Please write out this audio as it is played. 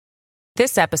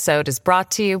This episode is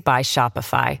brought to you by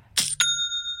Shopify.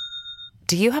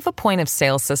 Do you have a point of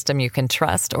sale system you can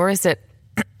trust, or is it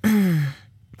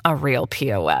a real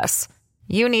POS?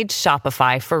 You need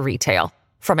Shopify for retail.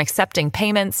 From accepting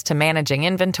payments to managing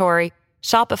inventory,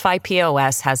 Shopify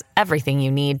POS has everything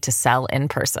you need to sell in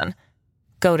person.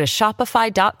 Go to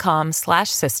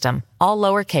shopify.com/system, all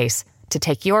lowercase, to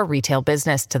take your retail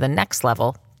business to the next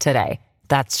level today.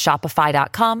 That's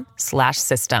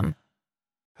shopify.com/system.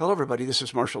 Hello, everybody. This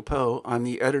is Marshall Poe. I'm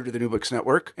the editor of the New Books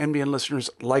Network. NBN listeners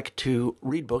like to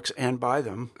read books and buy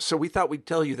them. So we thought we'd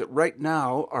tell you that right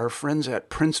now, our friends at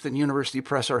Princeton University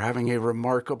Press are having a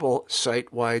remarkable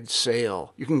site-wide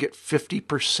sale. You can get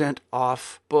 50%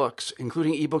 off books,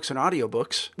 including ebooks and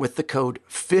audiobooks, with the code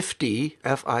 50,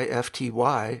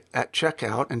 F-I-F-T-Y, at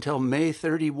checkout until May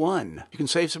 31. You can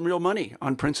save some real money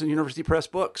on Princeton University Press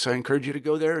books. I encourage you to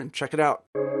go there and check it out.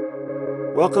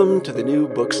 Welcome to the New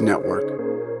Books Network.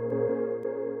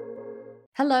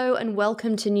 Hello and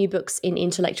welcome to New Books in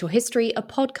Intellectual History, a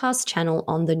podcast channel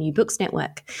on the New Books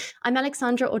Network. I'm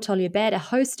Alexandra Ortolja-Baird, a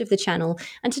host of the channel,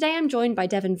 and today I'm joined by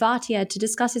Devin Bhatia to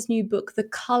discuss his new book, The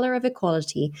Color of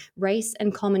Equality, Race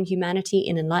and Common Humanity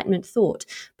in Enlightenment Thought,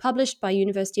 published by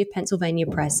University of Pennsylvania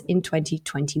Press in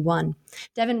 2021.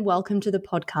 Devin, welcome to the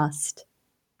podcast.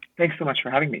 Thanks so much for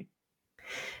having me.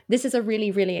 This is a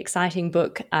really, really exciting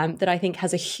book that I think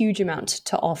has a huge amount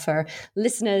to offer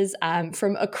listeners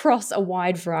from across a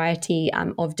wide variety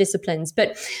of disciplines.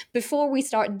 But before we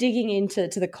start digging into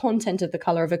the content of The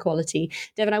Color of Equality,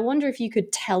 Devin, I wonder if you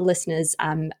could tell listeners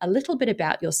a little bit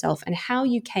about yourself and how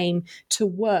you came to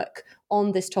work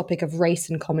on this topic of race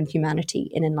and common humanity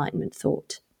in Enlightenment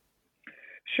thought.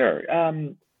 Sure.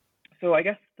 So I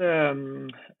guess the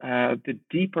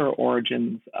deeper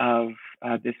origins of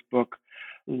this book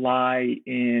lie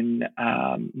in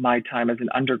my time as an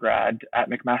undergrad at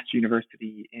McMaster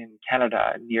University in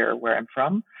Canada, near where I'm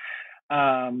from.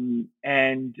 And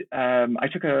I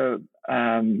took an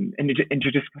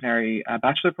interdisciplinary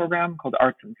bachelor program called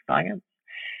Arts and Science.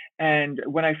 And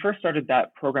when I first started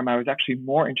that program, I was actually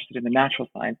more interested in the natural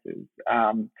sciences.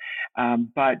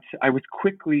 But I was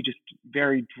quickly just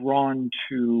very drawn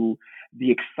to the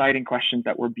exciting questions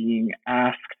that were being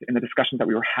asked in the discussions that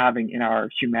we were having in our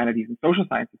humanities and social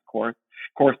sciences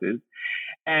courses.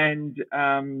 And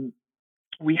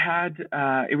we had,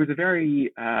 it was a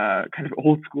very kind of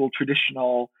old school,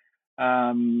 traditional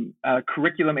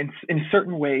curriculum in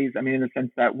certain ways. I mean, in the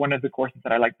sense that one of the courses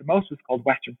that I liked the most was called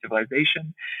Western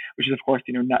Civilization, which is, of course,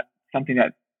 not something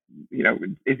that,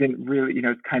 isn't really,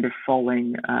 it's kind of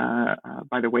falling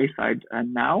by the wayside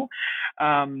now.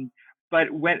 But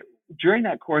during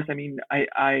that course, I mean,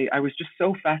 I was just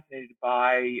so fascinated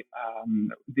by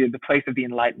the place of the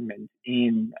Enlightenment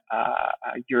in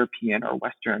European or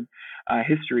Western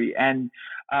history, and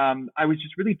I was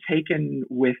just really taken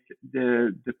with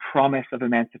the promise of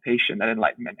emancipation that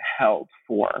Enlightenment held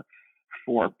for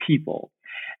people,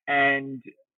 and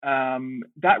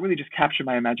that really just captured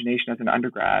my imagination as an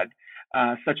undergrad,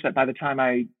 such that by the time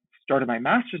I started my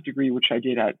master's degree, which I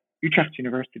did at Utrecht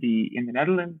University in the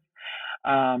Netherlands,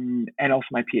 and also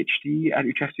my PhD at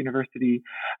Utrecht University,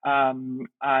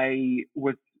 I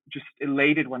was just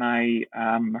elated when I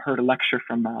heard a lecture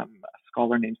from a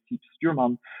scholar named Siep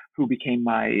Stuurman, who became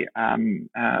my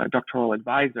doctoral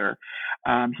advisor.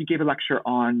 He gave a lecture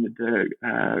on the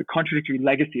contradictory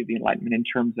legacy of the Enlightenment in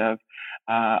terms of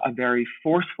a very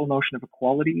forceful notion of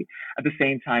equality, at the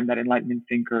same time that Enlightenment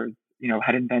thinkers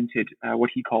had invented what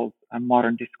he calls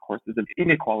modern discourses of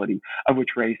inequality, of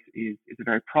which race is a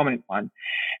very prominent one.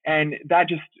 And that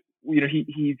just,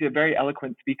 he's a very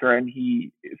eloquent speaker, and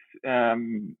he,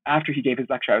 after he gave his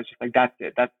lecture, I was just like, that's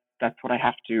it. That's what I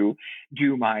have to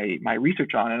do my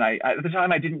research on. And at the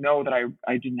time, I didn't know that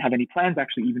I didn't have any plans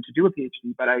actually even to do a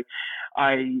PhD, but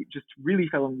I just really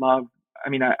fell in love. I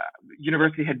mean,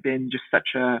 university had been just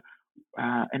such an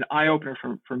eye-opener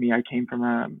for me. I came from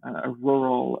a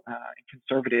rural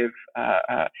conservative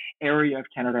area of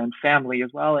Canada and family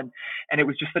as well, and it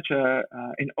was just such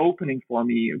an opening for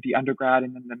me, the undergrad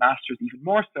and then the master's even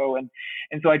more so, and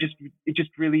so it just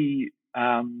really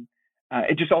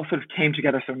it just all sort of came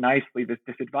together so nicely. This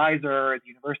advisor at the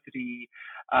university,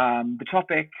 the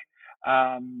topic.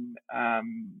 So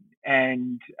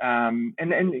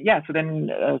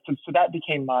that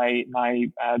became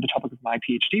the topic of my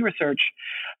PhD research,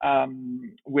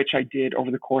 which I did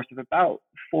over the course of about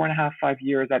 4.5-5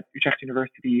 years at Utrecht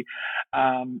University,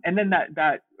 and then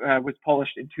that was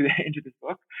polished into this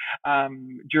book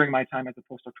during my time as a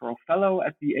postdoctoral fellow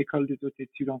at the École des Hautes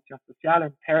Études en Sciences Sociales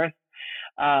in Paris.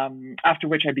 After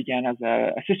which I began as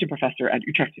an assistant professor at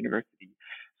Utrecht University.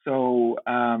 So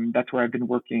that's where I've been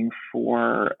working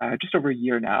for just over a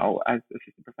year now as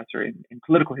assistant professor in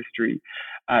political history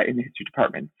in the history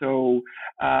department. So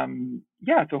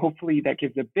so hopefully that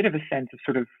gives a bit of a sense of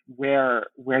sort of where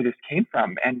this came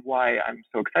from and why I'm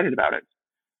so excited about it.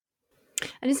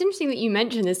 And it's interesting that you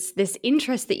mentioned this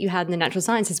interest that you had in the natural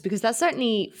sciences, because that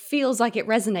certainly feels like it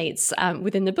resonates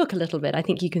within the book a little bit. I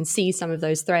think you can see some of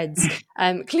those threads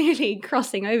clearly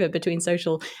crossing over between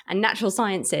social and natural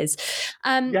sciences.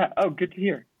 Good to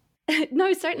hear.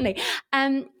 No, certainly.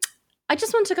 I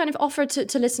just want to kind of offer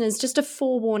to listeners just a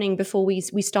forewarning before we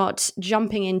start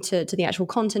jumping into the actual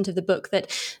content of the book,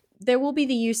 that there will be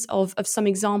the use of some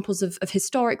examples of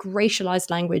historic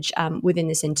racialized language within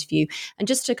this interview. And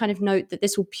just to kind of note that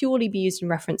this will purely be used in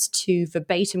reference to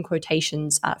verbatim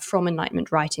quotations from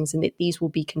Enlightenment writings, and that these will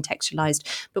be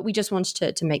contextualized. But we just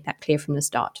wanted to make that clear from the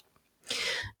start.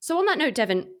 So on that note,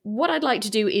 Devin, what I'd like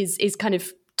to do is kind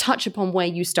of touch upon where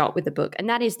you start with the book. And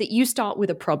that is that you start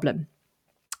with a problem.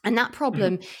 And that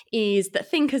problem is that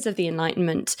thinkers of the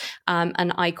Enlightenment,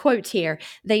 and I quote here,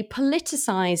 they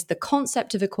politicized the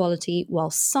concept of equality while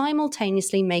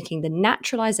simultaneously making the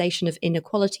naturalization of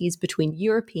inequalities between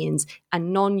Europeans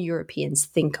and non-Europeans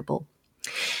thinkable.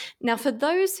 Now, for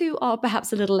those who are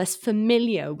perhaps a little less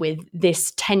familiar with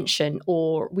this tension,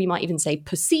 or we might even say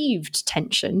perceived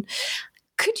tension,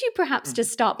 could you perhaps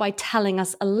just start by telling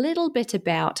us a little bit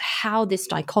about how this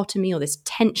dichotomy or this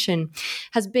tension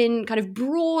has been kind of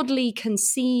broadly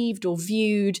conceived or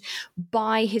viewed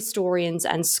by historians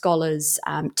and scholars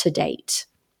to date?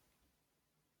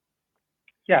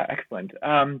 Yeah, excellent.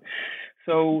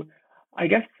 So I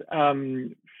guess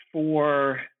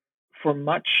for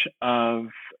much of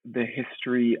the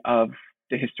history of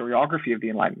the historiography of the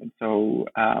Enlightenment, so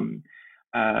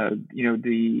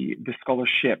the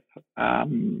scholarship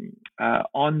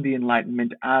on the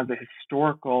Enlightenment as a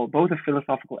historical, both a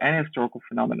philosophical and historical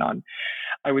phenomenon,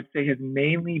 I would say has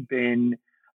mainly been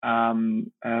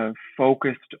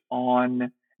focused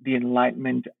on the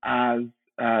Enlightenment as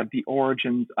the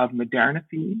origins of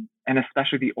modernity, and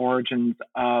especially the origins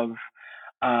of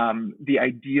the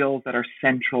ideals that are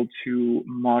central to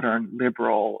modern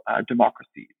liberal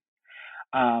democracies.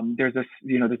 There's a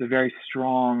very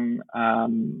strong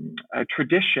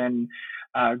tradition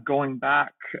going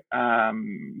back,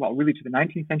 really to the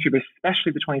 19th century, but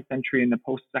especially the 20th century and the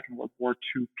post-Second World War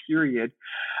II period,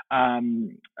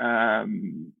 in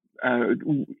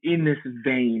this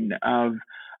vein of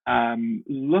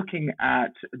looking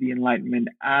at the Enlightenment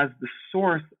as the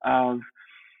source of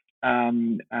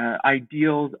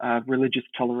ideals of religious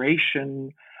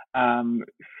toleration,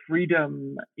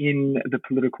 freedom in the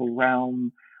political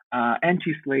realm,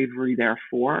 anti-slavery,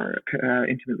 therefore,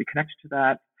 intimately connected to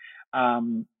that,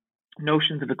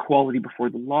 notions of equality before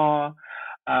the law,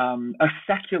 a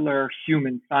secular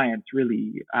human science,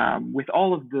 really, with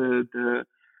all of the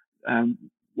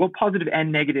positive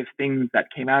and negative things that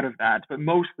came out of that. But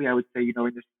mostly, I would say, in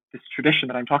this tradition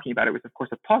that I'm talking about, it was, of course,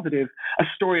 a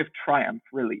story of triumph,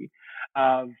 really,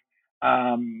 of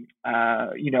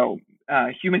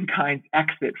humankind's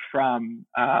exit from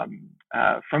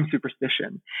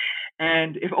superstition.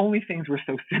 And if only things were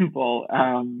so simple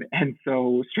and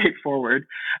so straightforward.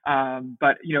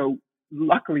 But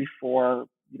luckily for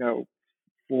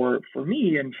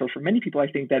me and for many people, I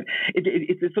think that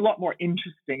it's a lot more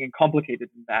interesting and complicated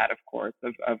than that, of course,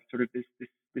 of sort of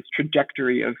this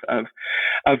trajectory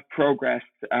of progress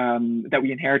that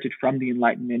we inherited from the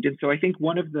Enlightenment. And so I think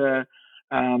one of the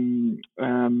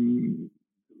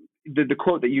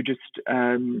quote that you just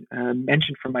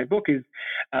mentioned from my book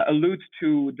alludes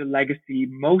to the legacy,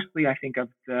 mostly, I think, of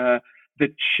the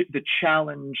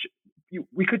challenge,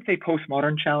 we could say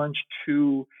postmodern challenge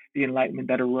to the Enlightenment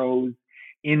that arose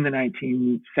in the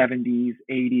 1970s,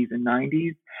 80s, and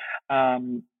 90s,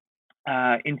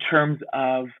 in terms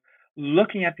of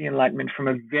looking at the Enlightenment from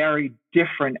a very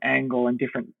different angle and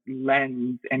different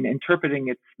lens, and interpreting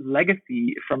its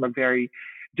legacy from a very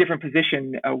different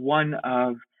position, one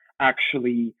of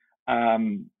actually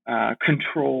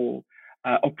control,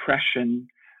 oppression.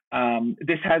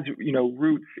 This has,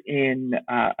 roots in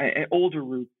older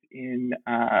roots in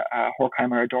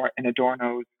Horkheimer and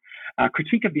Adorno's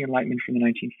critique of the Enlightenment from the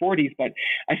 1940s, but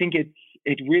I think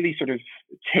it really sort of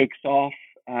takes off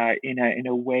in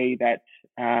a way that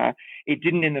it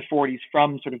didn't in the 40s,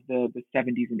 from sort of the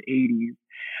 70s and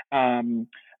 80s,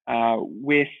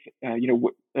 with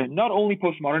not only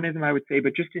postmodernism, I would say,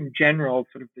 but just in general,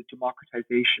 sort of the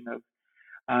democratization of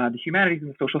the humanities and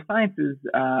the social sciences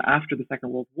after the Second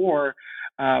World War,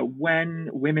 when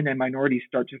women and minorities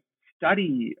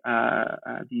study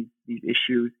these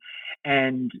issues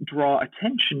and draw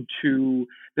attention to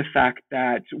the fact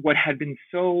that what had been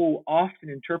so often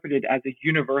interpreted as a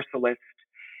universalist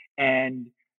and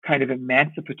kind of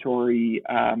emancipatory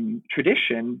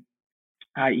tradition,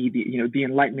 i.e., the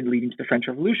Enlightenment leading to the French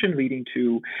Revolution, leading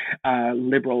to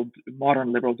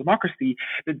modern liberal democracy,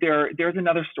 that there's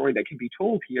another story that can be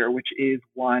told here, which is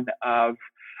one of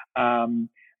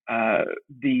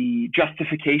the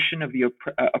justification of the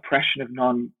oppression of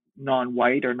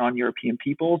non-white or non-European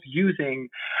peoples using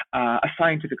a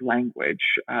scientific language,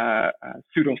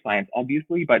 pseudoscience,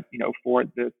 obviously, but for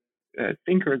the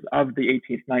thinkers of the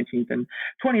 18th, 19th, and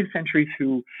 20th centuries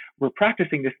who were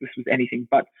practicing this was anything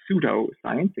but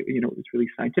pseudoscience. It was really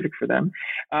scientific for them,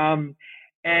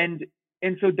 and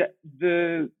so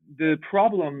the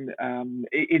problem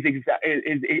is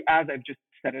as I've just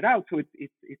set it out. So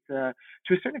it's to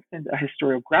a certain extent a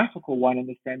historiographical one, in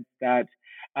the sense that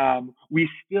we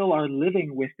still are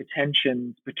living with the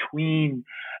tensions between.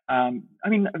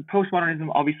 Postmodernism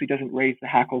obviously doesn't raise the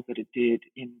hackles that it did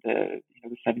in the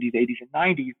 70s, 80s, and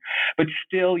 90s, but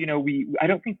still, I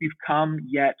don't think we've come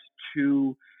yet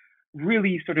to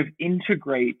really sort of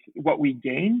integrate what we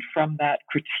gained from that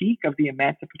critique of the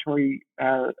emancipatory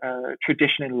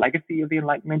tradition and legacy of the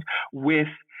Enlightenment with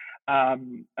the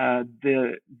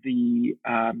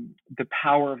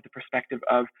power of the perspective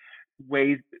of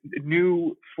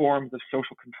new forms of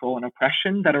social control and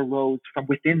oppression that arose from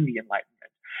within the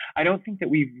Enlightenment. I don't think that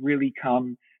we've really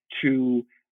come to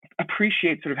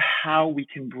appreciate sort of how we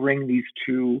can bring these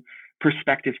two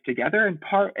perspectives together. In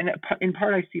part,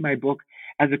 I see my book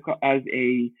as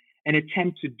an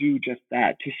attempt to do just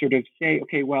that, to sort of say,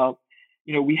 okay, well,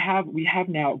 we have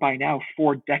by now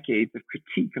 4 decades of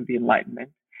critique of the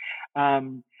Enlightenment,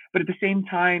 but at the same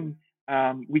time,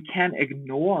 we can't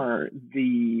ignore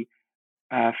the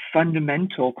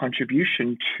fundamental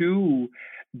contribution to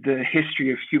the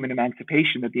history of human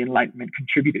emancipation that the Enlightenment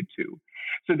contributed to.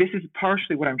 So this is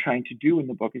partially what I'm trying to do in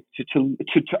the book, is to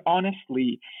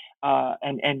honestly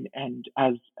and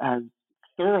as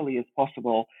thoroughly as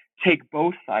possible take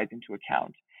both sides into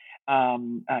account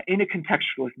in a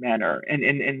contextualist manner,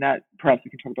 and that perhaps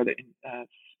we can talk about it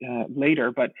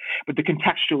later. But the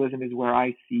contextualism is where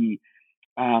I see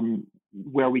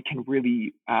where we can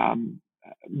really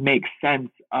make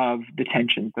sense of the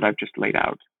tensions that I've just laid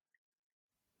out.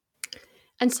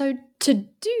 And so to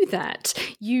do that,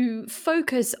 you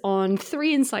focus on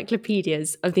 3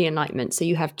 encyclopedias of the Enlightenment. So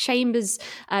you have Chambers'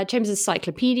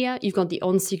 Encyclopedia, you've got the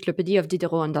Encyclopédie of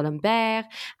Diderot and d'Alembert,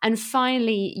 and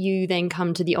finally you then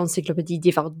come to the Encyclopédie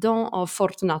Divardin of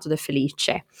Fortunato de Felice.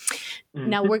 Mm-hmm.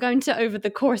 Now, we're going to, over the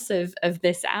course of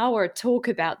this hour, talk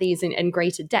about these in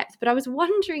greater depth, but I was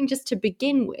wondering, just to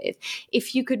begin with,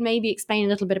 if you could maybe explain a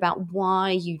little bit about why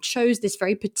you chose this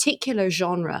very particular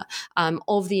genre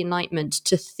of the Enlightenment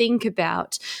to think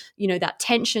about, that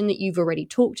tension that you've already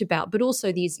talked about, but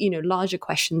also these, larger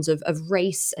questions of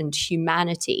race and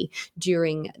humanity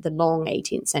during the long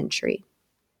 18th century.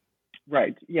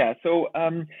 Right. Yeah. So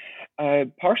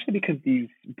partially because these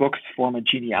books form a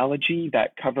genealogy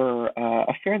that cover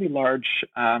a fairly large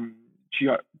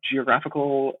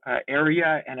geographical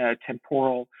area and a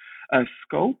temporal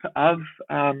scope of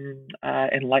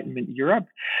Enlightenment Europe.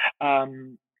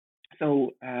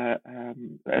 So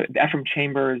Ephraim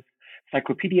Chambers'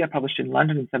 Encyclopedia, published in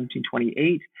London in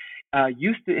 1728,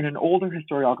 in an older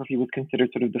historiography, was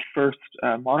considered sort of the first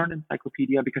modern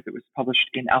encyclopedia because it was published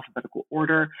in alphabetical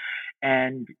order,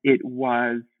 and it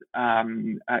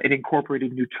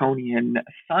incorporated Newtonian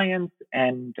science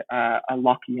and a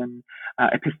Lockean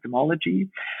epistemology.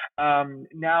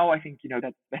 Now I think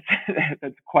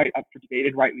that's quite up for debate,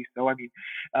 and rightly so. I mean,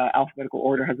 alphabetical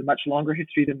order has a much longer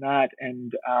history than that,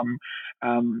 and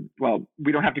well,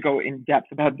 we don't have to go in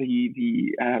depth about the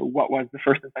what was the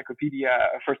first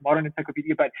modern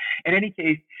encyclopedia, but in any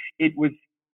case, it was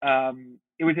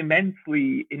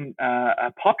immensely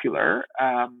popular,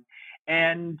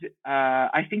 and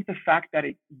I think the fact that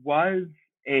it was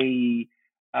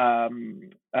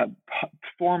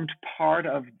formed part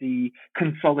of the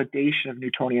consolidation of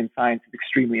Newtonian science is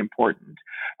extremely important.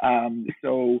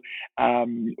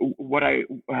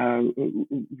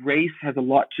 Race has a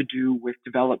lot to do with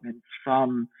developments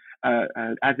from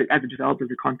as it developed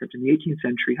as a concept in the 18th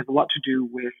century, has a lot to do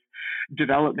with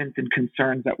developments and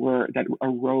concerns that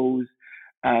arose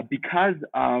because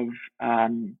of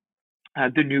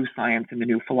the new science and the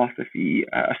new philosophy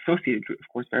associated, of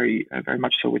course, very very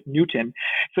much so with Newton.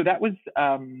 So that was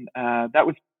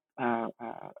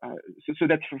so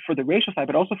that's for the racial side,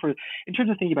 but also in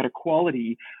terms of thinking about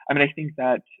equality. I mean, I think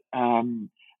that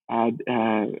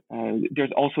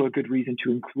there's also a good reason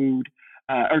to include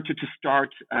or to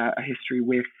start a history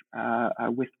with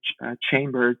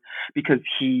Chambers, because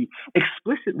he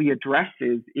explicitly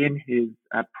addresses in his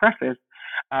preface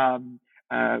um,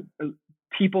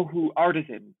 people who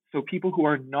artisans, so people who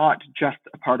are not just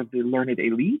a part of the learned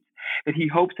elite, that he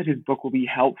hopes that his book will be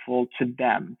helpful to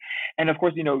them. And of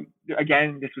course,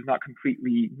 again, this was not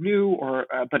completely new,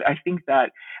 but I think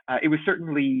that it was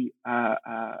certainly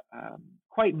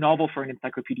quite novel for an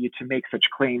encyclopedia to make such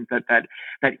claims that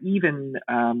even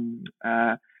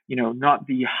not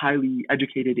the highly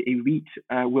educated elite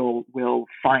will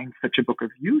find such a book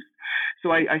of use.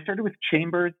 So I started with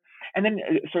Chambers. And then,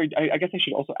 I guess I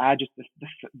should also add just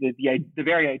the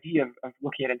very idea of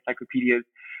looking at encyclopedias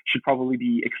should probably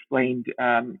be explained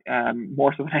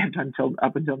more so than I have done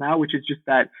up until now, which is just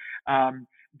that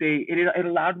it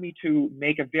allowed me to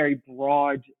make a very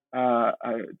broad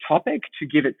topic, to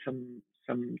give it some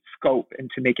scope and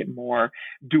to make it more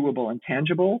doable and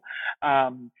tangible.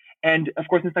 And of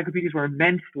course, encyclopedias were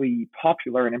immensely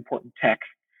popular and important texts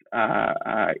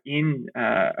in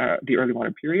the early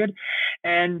modern period,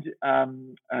 and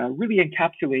really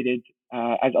encapsulated,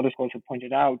 as other scholars have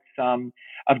pointed out, some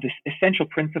of the essential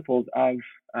principles of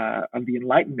the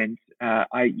Enlightenment,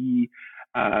 i.e.,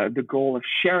 the goal of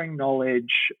sharing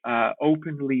knowledge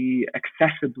openly,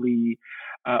 accessibly,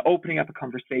 opening up a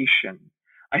conversation.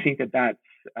 I think that's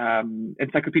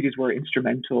encyclopedias were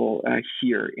instrumental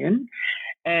herein,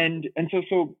 and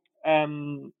so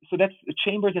that's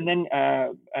Chambers, and then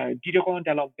Diderot and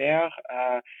D'Alembert,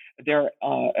 their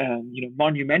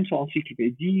monumental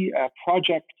encyclopédie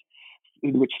project,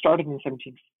 which started in the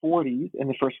 1740s, and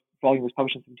the first volume was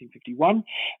published in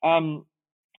 1751.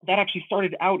 That actually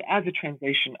started out as a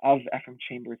translation of Ephraim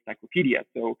Chambers' Encyclopedia.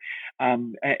 So, I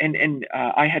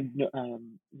had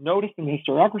noticed in the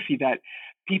historiography that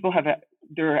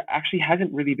there actually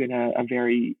hasn't really been a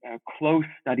very close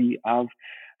study of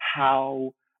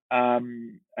how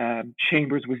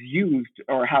Chambers was used,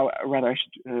 or how, rather, I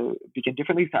should begin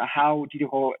differently, so how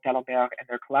Diderot, D'Alembert, and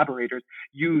their collaborators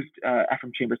used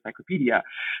Ephraim Chambers' Encyclopedia.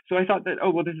 So I thought that,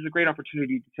 this is a great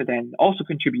opportunity to then also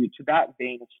contribute to that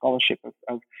vein of scholarship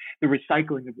of the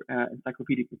recycling of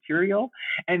encyclopedic material,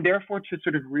 and therefore to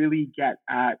sort of really get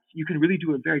at, you can really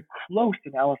do a very close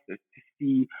analysis to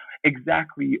see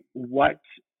exactly what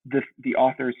the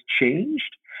authors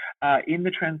changed in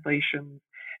the translations,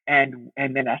 and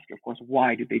then ask, of course,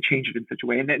 why did they change it in such a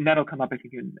way? And that'll come up, I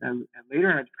think, in later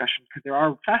in our discussion, because there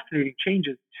are fascinating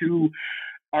changes to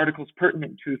articles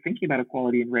pertinent to thinking about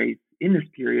equality and race in this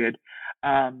period.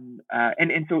 And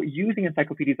so using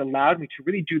encyclopedias allowed me to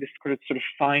really do this sort of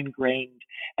fine-grained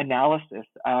analysis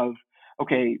of,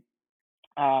 okay,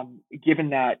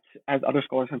 given that, as other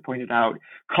scholars have pointed out,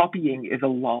 copying is a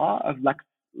law of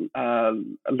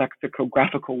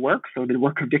lexicographical work, so the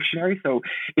work of dictionary. So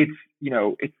it's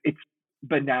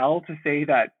banal to say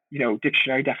that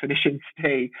dictionary definitions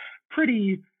stay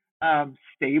pretty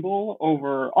stable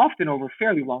often over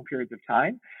fairly long periods of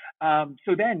time.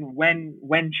 So then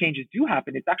when changes do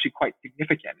happen, it's actually quite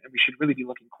significant, and we should really be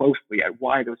looking closely at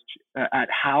why at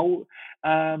how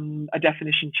a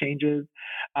definition changes.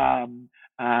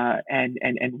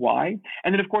 And why.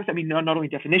 And then, of course, I mean, not only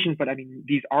definitions, but I mean,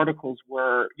 these articles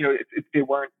were, they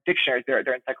weren't dictionaries, they're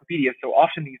encyclopedias. So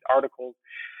often these articles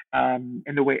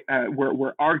in the way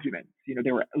were arguments.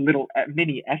 They were little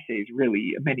mini essays,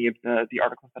 really, many of the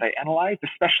articles that I analyzed,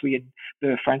 especially in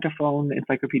the Francophone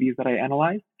encyclopedias that I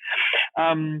analyzed.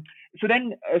 So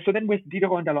then with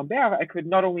Diderot and D'Alembert, I could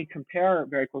not only compare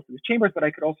very closely with Chambers, but I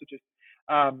could also just,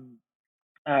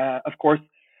 of course,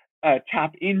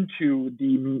 tap into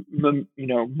the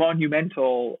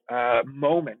monumental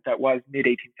moment that was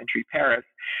mid-18th century Paris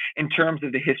in terms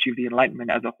of the history of the Enlightenment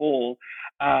as a whole,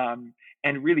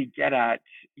 and really get at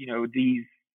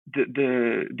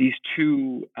these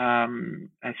two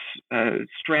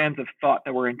strands of thought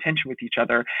that were in tension with each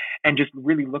other, and just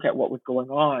really look at what was going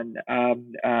on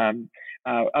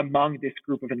among this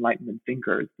group of Enlightenment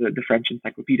thinkers, the French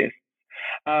encyclopedists.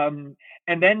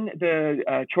 And then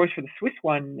the choice for the Swiss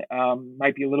one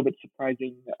might be a little bit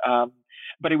surprising,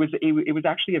 but it was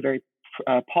actually a very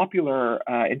popular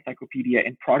encyclopedia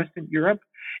in Protestant Europe.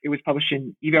 It was published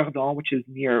in Yverdon, which is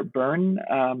near Bern,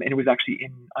 and it was actually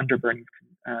under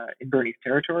Bernese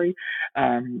territory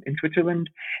in Switzerland.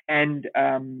 And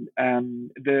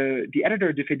the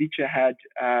editor De Felice had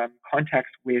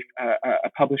contacts with a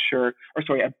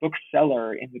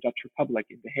bookseller in the Dutch Republic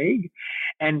in The Hague,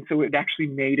 and so it actually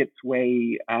made its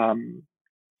way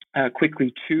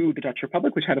quickly to the Dutch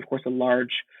Republic, which had, of course, a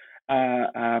large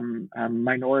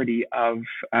minority of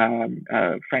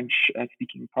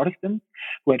French-speaking Protestants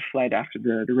who had fled after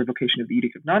the revocation of the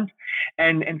Edict of Nantes,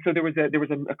 and so there was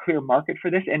a clear market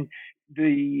for this, and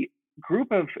the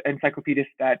group of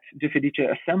encyclopedists that De Felice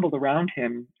assembled around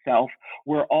himself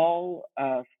were all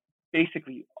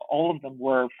basically all of them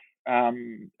were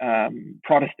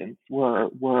Protestants, were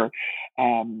what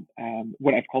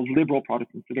I've called liberal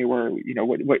Protestants. So they were,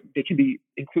 what they can be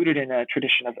included in a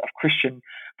tradition of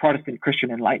Protestant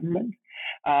Christian Enlightenment.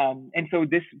 And so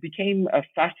this became a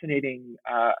fascinating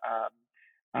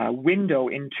window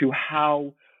into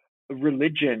how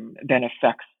religion then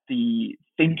affects the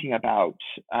thinking about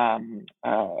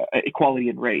equality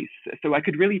and race. So I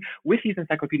could really, with these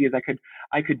encyclopedias,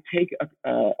 I could take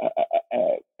a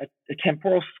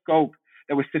temporal scope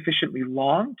that was sufficiently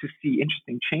long to see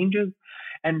interesting changes,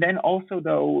 and then also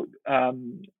though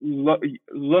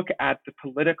look at the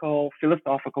political,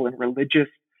 philosophical, and religious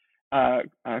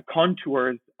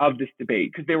contours of this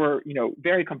debate, because they were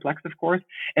very complex, of course,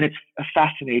 and it's a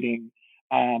fascinating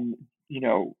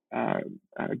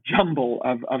jumble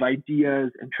of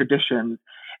ideas and traditions,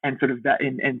 and sort of that,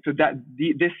 and so that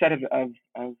this set of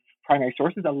primary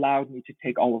sources allowed me to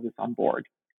take all of this on board.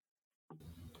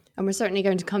 And we're certainly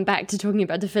going to come back to talking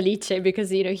about De Felice, because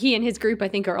he and his group, I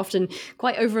think, are often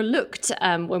quite overlooked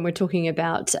when we're talking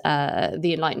about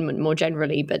the Enlightenment more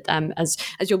generally. But as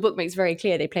your book makes very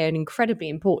clear, they play an incredibly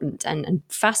important and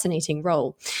fascinating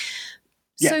role.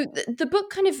 Yeah. So the book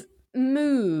kind of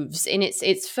moves in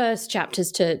its first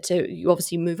chapters to you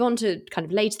obviously move on to kind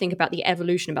of later think about the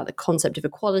evolution, about the concept of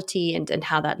equality and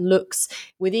how that looks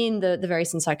within the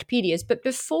various encyclopedias. But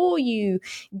before you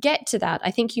get to that,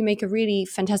 I think you make a really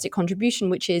fantastic contribution,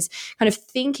 which is kind of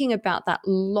thinking about that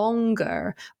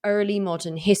longer early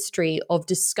modern history of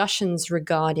discussions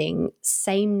regarding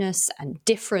sameness and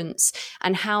difference,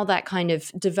 and how that kind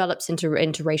of develops into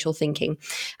racial thinking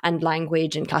and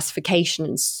language and classification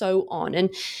and so on. And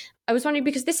I was wondering,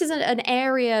 because this is an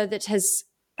area that has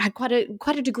had quite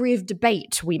a degree of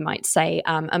debate, we might say,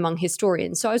 among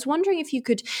historians. So I was wondering if you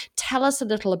could tell us a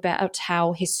little about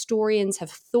how historians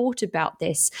have thought about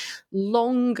this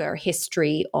longer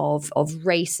history of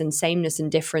race and sameness and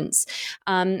difference,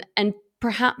 and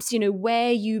perhaps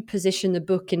where you position the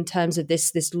book in terms of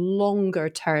this longer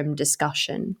term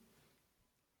discussion.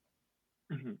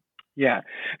 Mm-hmm. Yeah.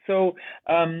 So.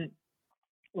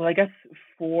 Well, I guess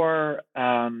for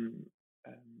the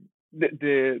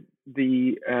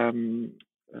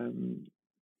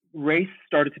race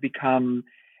started to become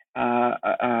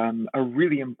a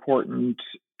really important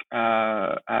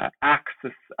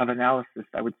axis of analysis,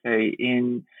 I would say,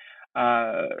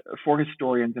 for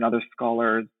historians and other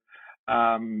scholars.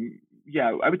 I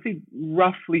would say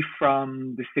roughly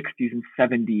from the 60s and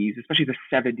 70s, especially the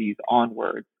 70s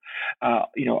onwards,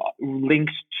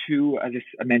 linked to, as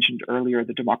I mentioned earlier,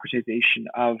 the democratization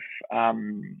of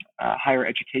higher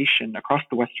education across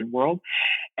the Western world.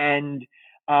 And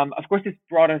of course, this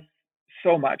brought us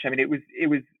so much. I mean, it was,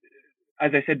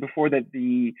 as I said before, that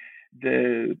the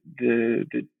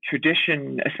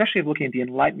tradition, especially of looking at the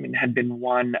Enlightenment, had been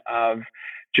one of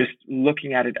just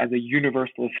looking at it as a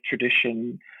universalist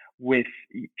tradition with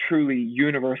truly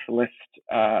universalist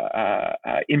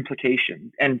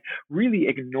implications, and really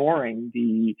ignoring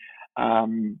the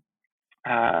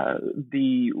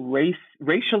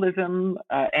racialism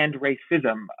and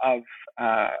racism of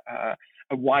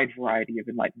a wide variety of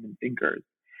Enlightenment thinkers.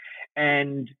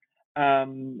 And I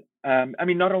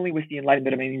mean, not only with the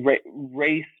Enlightenment, I mean,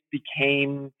 race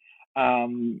became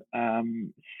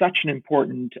such an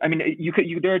important. I mean,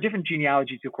 there are different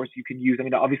genealogies, of course, you can use. I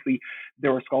mean, obviously,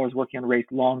 there were scholars working on race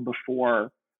long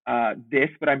before this,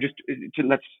 but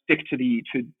let's stick to the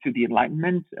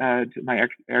Enlightenment, to my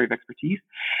area of expertise.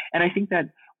 And I think that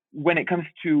when it comes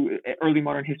to early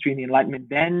modern history and the Enlightenment,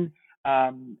 then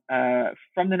from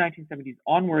the 1970s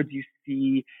onwards, you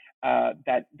see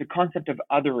that the concept of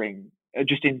othering,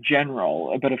 just in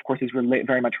general, but of course is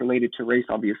very much related to race,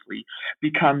 obviously,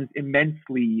 becomes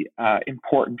immensely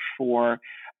important for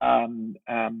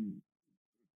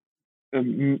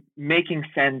making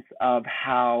sense of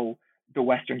how the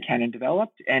Western canon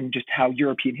developed and just how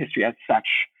European history as such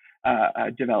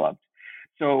developed.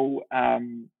 So there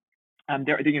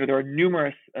are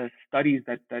numerous studies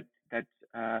that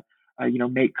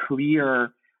make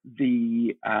clear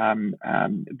the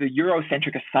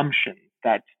Eurocentric assumptions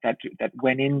that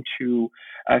went into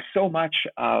so much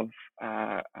of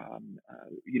the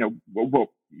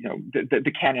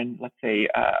canon, let's say,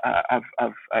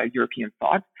 of European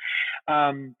thought,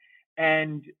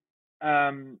 and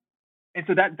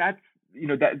so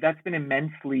that's been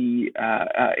immensely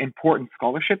important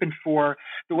scholarship. And for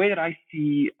the way that I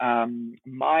see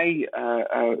my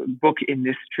book in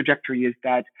this trajectory is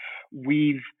that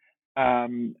we've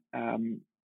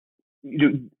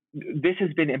this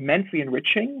has been immensely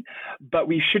enriching, but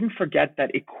we shouldn't forget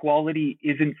that equality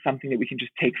isn't something that we can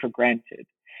just take for granted.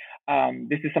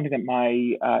 This is something that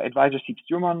my advisor, Siep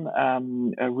Stuurman,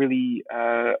 really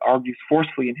argues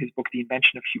forcefully in his book, The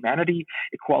Invention of Humanity,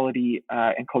 Equality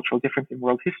and Cultural Difference in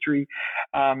World History,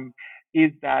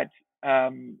 is that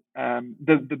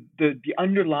the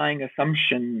underlying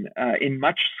assumption in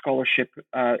much scholarship,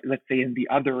 let's say in the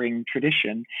othering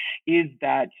tradition, is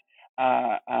that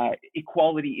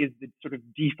equality is the sort of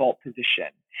default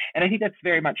position. And I think that's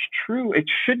very much true. It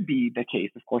should be the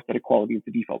case, of course, that equality is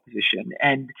the default position.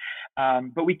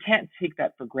 But we can't take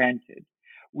that for granted.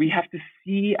 We have to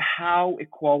see how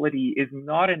equality is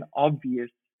not an obvious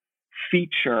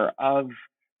feature of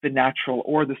the natural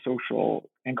or the social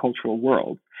and cultural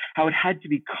world, how it had to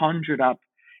be conjured up,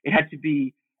 it had to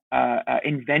be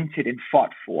invented and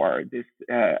fought for this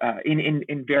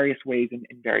in various ways and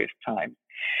in various times.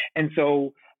 And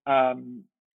so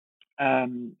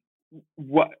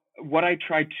what I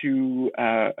try to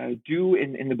do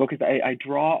in the book is I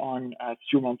draw on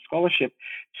Stuurman's scholarship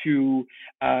to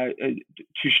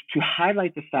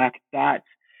highlight the fact that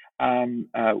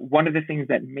one of the things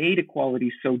that made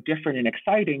equality so different and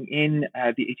exciting in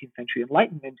the 18th century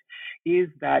Enlightenment is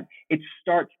that it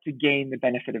starts to gain the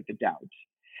benefit of the doubt.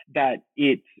 That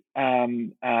it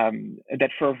that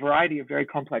for a variety of very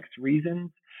complex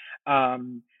reasons,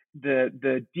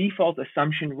 the default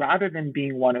assumption, rather than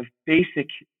being one of basic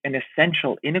and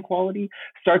essential inequality,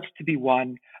 starts to be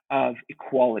one of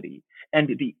equality. And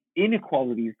the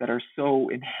inequalities that are so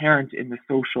inherent in the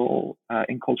social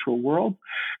and cultural world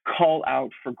call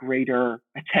out for greater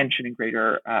attention and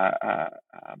greater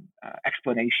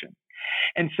explanation.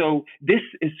 And so this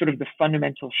is sort of the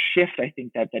fundamental shift, I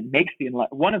think, that makes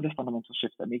one of the fundamental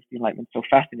shifts that makes the Enlightenment so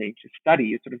fascinating to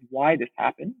study is sort of why this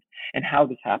happened and how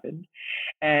this happened.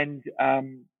 And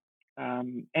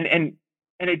again,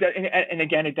 it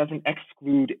doesn't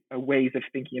exclude ways of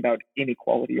thinking about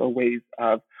inequality or ways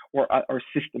of or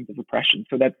systems of oppression.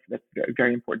 So that's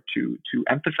very important to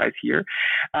emphasize here.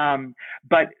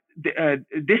 But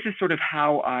this is sort of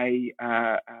how I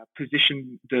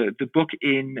position the book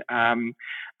in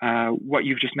what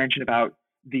you've just mentioned about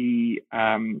the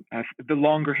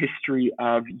longer history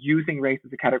of using race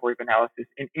as a category of analysis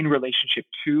in relationship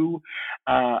to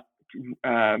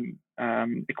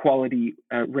equality,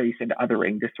 race, and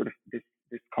othering. This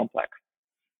complex.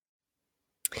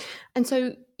 And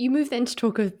so you move then to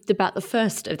talk about the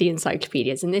first of the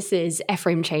encyclopedias, and this is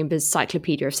Ephraim Chambers'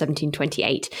 Cyclopedia of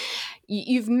 1728.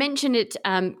 You've mentioned it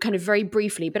kind of very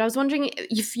briefly, but I was wondering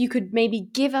if you could maybe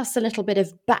give us a little bit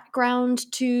of background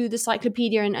to the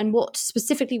Cyclopedia and what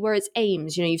specifically were its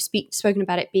aims. You've spoken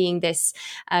about it being this,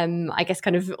 I guess,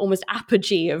 kind of almost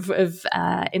apogee of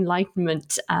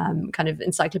Enlightenment kind of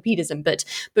encyclopedism, but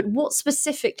what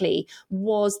specifically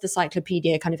was the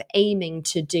Cyclopedia kind of aiming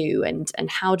to do, and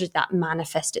how did that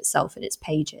manifest itself in its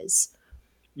pages?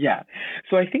 Yeah.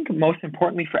 So I think most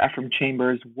importantly for Ephraim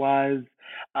Chambers was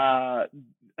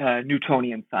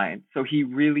Newtonian science. So he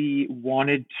really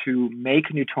wanted to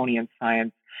make Newtonian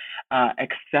science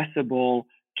accessible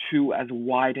to as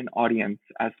wide an audience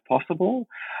as possible,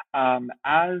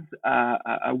 as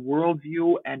a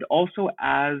worldview, and also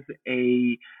as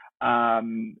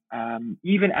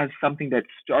even as something that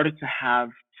started to have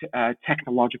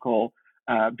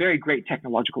very great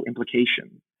technological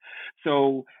implications.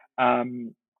 So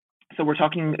we're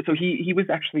talking. So he was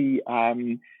actually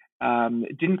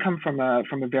didn't come from a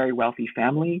very wealthy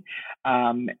family,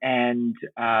 and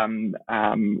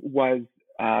was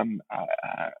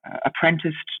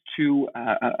apprenticed to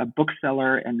a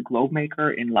bookseller and globe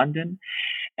maker in London,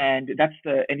 and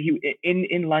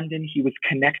in London he was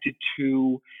connected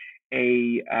to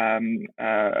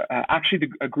actually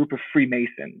a group of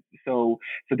Freemasons. So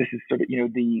this is sort of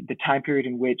the time period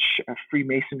in which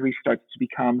Freemasonry starts to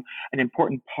become an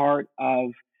important part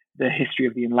of the history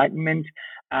of the Enlightenment,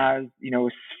 as a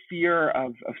sphere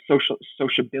of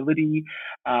sociability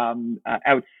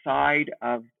outside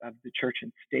of the church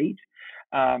and state,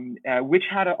 which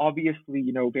had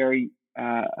obviously very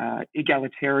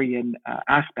egalitarian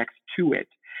aspects to it.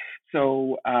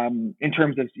 So in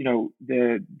terms of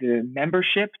the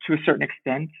membership, to a certain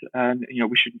extent,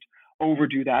 we shouldn't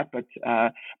overdo that, but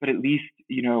at least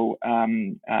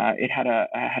it had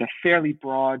a fairly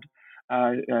broad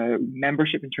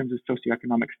membership in terms of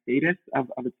socioeconomic status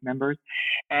of its members,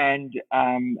 and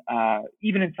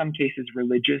even in some cases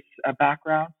religious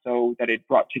background, so that it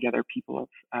brought together people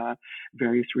of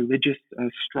various religious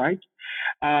stripes.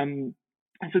 And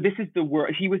so this is the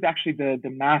word. He was actually the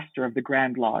master of the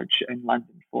Grand Lodge in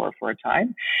London for a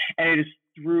time, and it is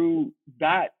through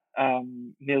that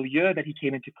milieu that he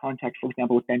came into contact, for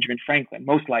example, with Benjamin Franklin.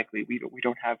 Most likely, we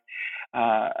don't have,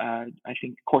 I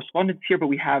think, correspondence here, but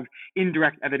we have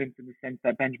indirect evidence in the sense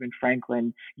that Benjamin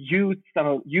Franklin used some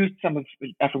of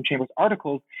Ephraim Chambers'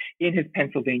 articles in his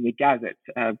Pennsylvania Gazette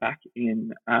back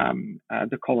in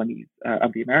the colonies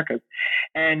of the Americas,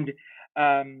 and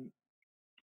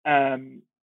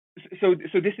so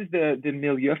this is the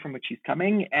milieu from which he's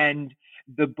coming, and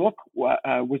the book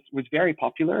was very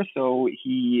popular. So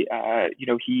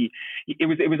there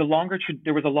was a longer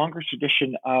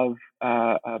tradition of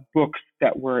books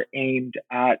that were aimed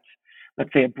at,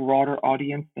 let's say, a broader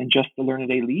audience than just the learned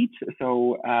elite.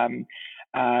 So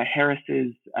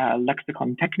Harris's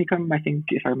Lexicon Technicum, I think,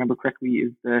 if I remember correctly,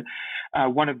 is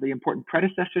one of the important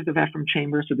predecessors of Ephraim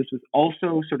Chambers. So this was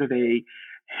also sort of a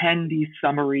handy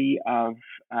summary of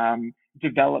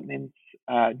developments,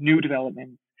 new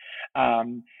developments,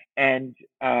 and in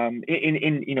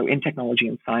technology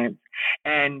and science.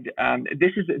 And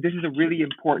this is a really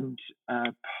important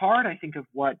part, I think, of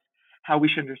how we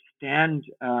should understand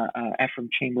Ephraim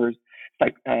Chambers'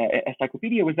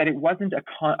 encyclopedia, was that it wasn't a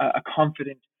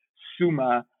confident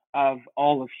summa of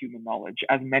all of human knowledge,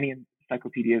 as many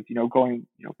encyclopedias, going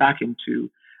back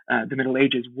into the Middle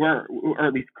Ages were, or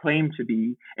at least claimed to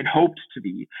be and hoped to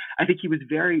be. I think he was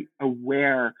very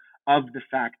aware of the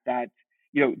fact that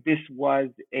this was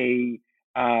a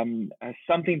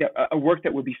work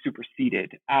that would be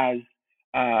superseded as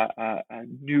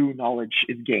new knowledge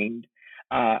is gained,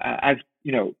 as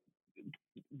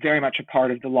very much a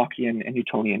part of the Lockean and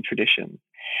Newtonian traditions.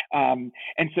 And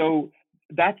so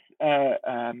that's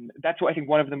what I think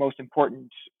one of the most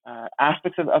important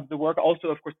aspects of the work. Also,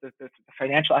 of course, the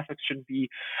financial aspects shouldn't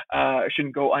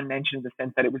go unmentioned, in the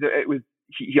sense that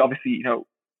he obviously,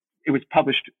 it was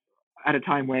published at a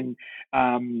time when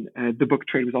the book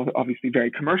trade was obviously very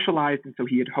commercialized, and so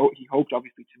he hoped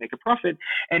obviously to make a profit,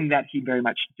 and that he very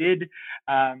much did.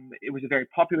 It was a very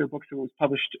popular book, so it was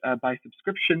published by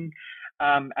subscription,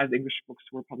 as English books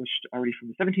were published already from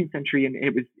the 17th century, and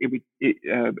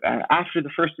after the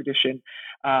first edition,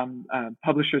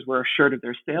 publishers were assured of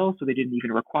their sales, so they didn't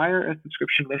even require a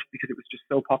subscription list because it was just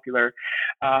so popular.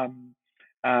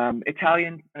 An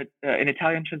Italian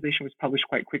translation was published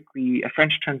quite quickly. A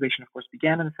French translation, of course,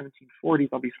 began in the 1740s,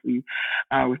 obviously,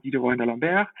 with Diderot and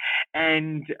d'Alembert.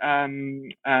 And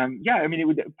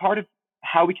part of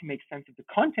how we can make sense of the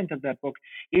content of that book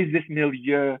is this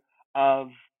milieu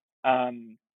of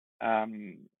the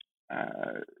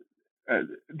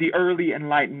early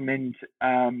Enlightenment,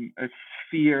 a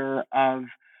sphere of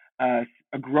a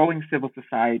growing civil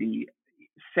society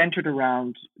centered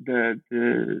around the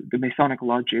Masonic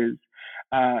lodges,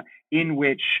 in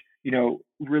which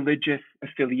religious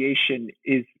affiliation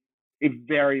is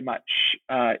very much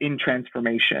in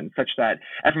transformation, such that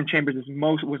Ephraim Chambers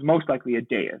was most likely a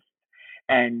deist,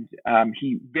 and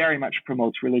he very much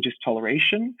promotes religious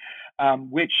toleration,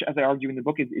 which, as I argue in the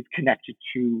book, is connected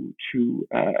to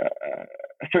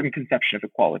a certain conception of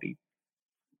equality.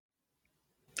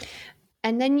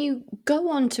 And then you go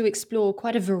on to explore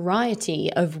quite a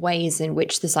variety of ways in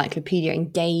which the Cyclopedia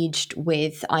engaged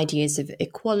with ideas of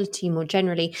equality more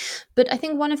generally. But I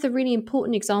think one of the really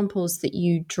important examples that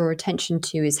you draw attention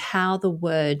to is how the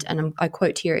word, and I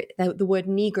quote here, the word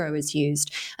Negro is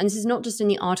used. And this is not just in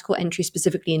the article entry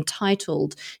specifically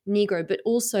entitled Negro, but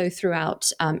also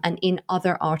throughout and in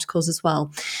other articles as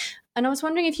well. And I was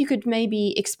wondering if you could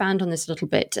maybe expand on this a little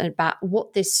bit about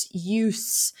what this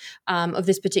use of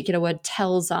this particular word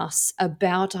tells us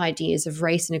about ideas of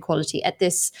race and equality at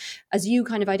this, as you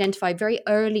kind of identify, very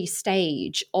early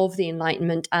stage of the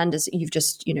Enlightenment, and as you've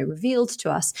just revealed to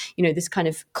us, this kind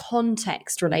of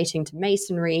context relating to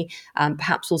Masonry,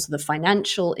 perhaps also the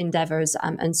financial endeavors,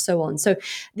 and so on. So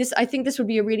I think this would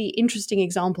be a really interesting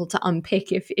example to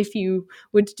unpick if you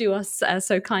would do us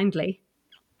so kindly.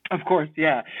 Of course,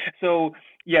 yeah. So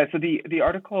the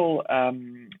article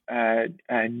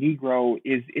Negro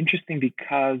is interesting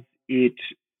because it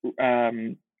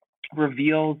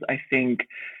reveals, I think,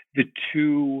 the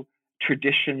two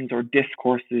traditions or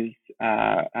discourses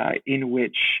in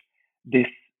which this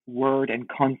word and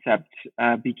concept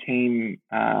became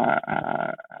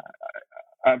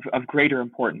of greater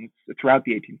importance throughout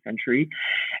the 18th century.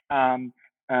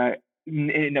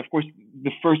 and of course,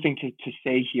 the first thing to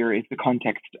say here is the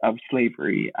context of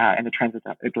slavery and the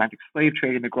transatlantic slave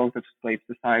trade and the growth of slave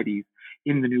societies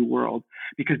in the New World.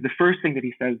 Because the first thing that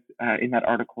he says in that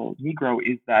article, Negro,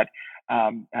 is that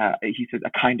he says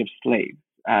a kind of slave.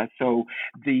 So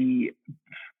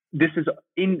this is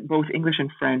in both English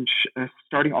and French,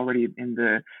 starting already in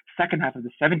the second half of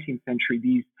the 17th century.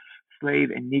 These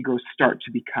slave and Negro start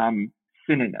to become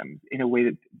synonyms in a way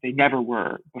that they never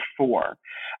were before,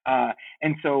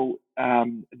 and so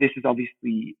this is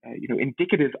obviously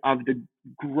indicative of the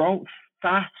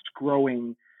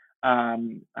fast-growing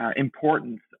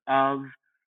importance of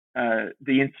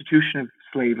the institution of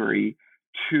slavery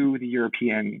to the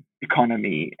European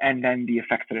economy, and then the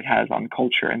effects that it has on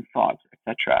culture and thought,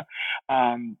 etc.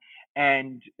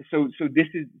 And so this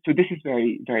is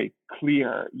very, very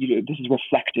clear. This is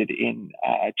reflected in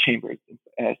Chambers'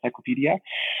 encyclopedia.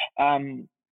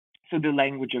 So the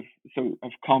language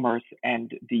of commerce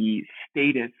and the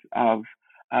status of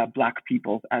Black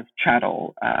peoples as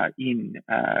chattel in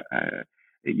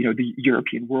the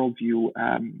European worldview,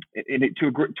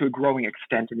 to a growing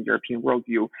extent in the European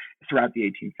worldview throughout the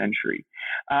 18th century.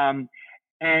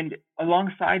 And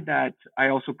alongside that, I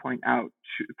also point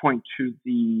to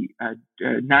the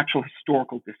natural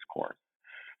historical discourse.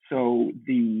 So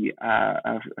the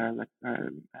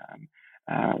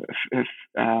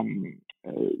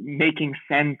making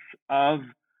sense of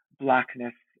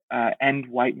Blackness and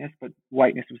whiteness, but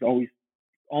whiteness was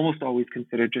almost always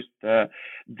considered just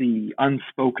the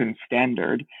unspoken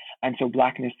standard, and so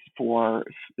Blackness, for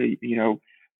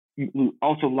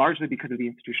also largely because of the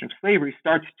institution of slavery,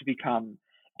 starts to become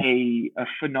a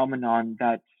phenomenon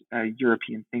that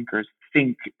European thinkers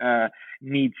think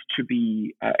needs to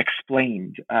be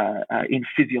explained in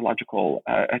physiological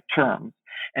terms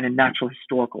and in natural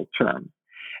historical terms.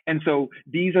 And so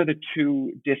these are the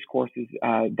two discourses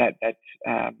that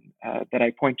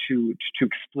I point to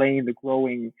explain the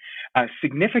growing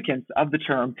significance of the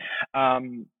term.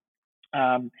 And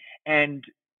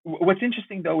what's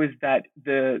interesting, though, is that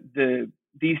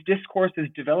these discourses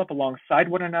develop alongside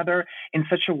one another in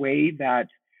such a way that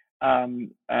the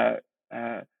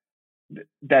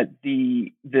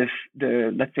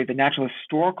let's say the natural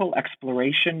historical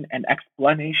exploration and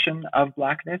explanation of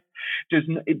Blackness does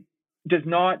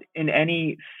not in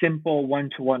any simple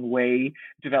one-to-one way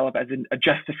develop as a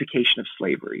justification of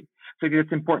slavery. So I think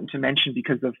it's important to mention,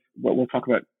 because of what we'll talk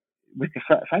about with the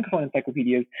Francophone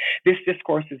encyclopedias. This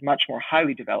discourse is much more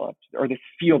highly developed, or this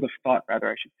field of thought, rather,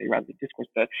 I should say, rather than discourse,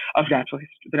 of the natural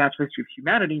history of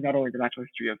humanity, not only the natural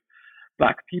history of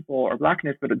Black people or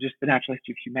Blackness, but just the natural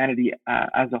history of humanity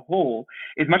as a whole,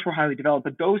 is much more highly developed.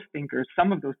 But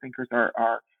some of those thinkers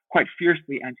are quite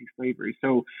fiercely anti-slavery.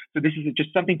 So this is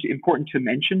just something important to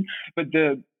mention. But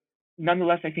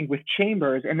nonetheless, I think with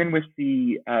Chambers, and then with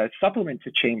the supplement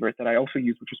to Chambers that I also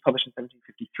used, which was published in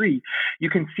 1753, you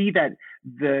can see that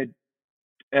the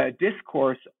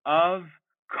discourse of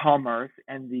commerce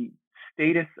and the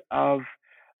status of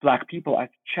Black people as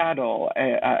chattel,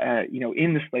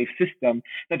 in the slave system,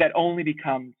 that only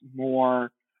becomes more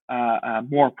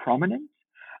prominent.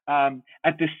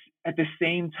 At the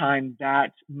same time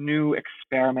that new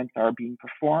experiments are being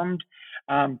performed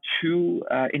to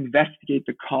investigate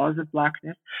the cause of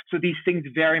Blackness. So these things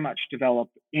very much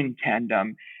develop in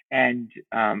tandem. And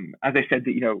as I said,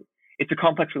 it's a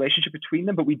complex relationship between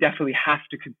them, but we definitely have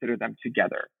to consider them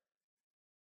together.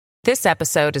 This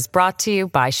episode is brought to you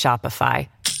by Shopify.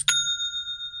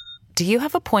 Do you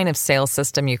have a point of sale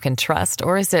system you can trust,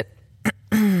 or is it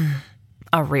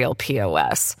a real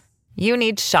POS? You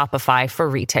need Shopify for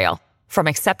retail. From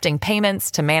accepting payments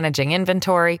to managing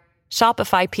inventory,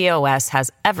 Shopify POS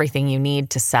has everything you need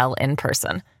to sell in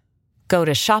person. Go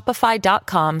to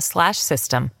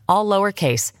shopify.com/system, all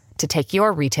lowercase, to take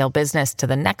your retail business to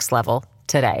the next level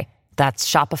today. That's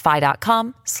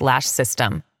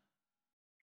shopify.com/system.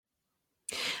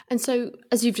 And so,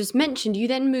 as you've just mentioned, you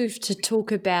then moved to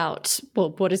talk about,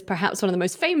 what is perhaps one of the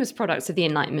most famous products of the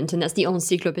Enlightenment, and that's the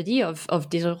Encyclopédie of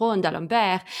Diderot and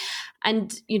d'Alembert.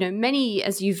 And, many,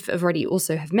 as you've already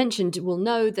also have mentioned, will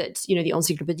know that, the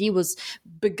Encyclopédie was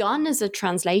begun as a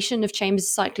translation of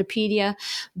Chambers' Encyclopedia.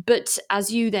 But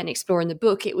as you then explore in the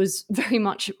book, it was very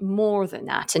much more than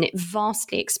that. And it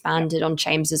vastly expanded on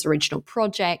Chambers' original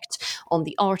project, on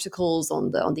the articles,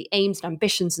 on the aims and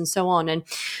ambitions and so on. And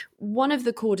one of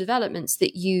the core developments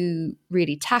that you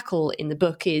really tackle in the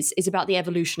book is about the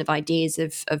evolution of ideas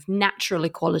of natural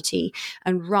equality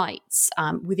and rights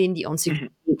within the Encyclopédie.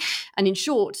 And in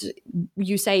short,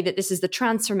 you say that this is the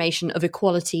transformation of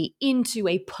equality into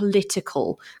a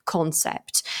political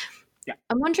concept.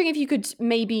 I'm wondering if you could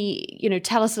maybe,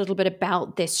 tell us a little bit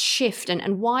about this shift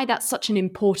and why that's such an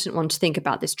important one to think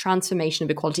about, this transformation of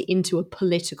equality into a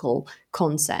political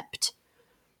concept.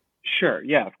 Sure.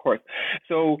 Yeah, of course.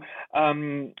 So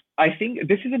I think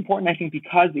this is important, I think,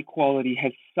 because equality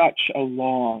has such a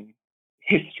long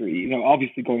history,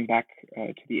 obviously going back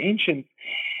to the ancients.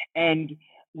 And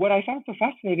what I found so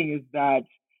fascinating is that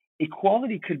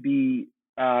equality could be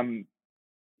um,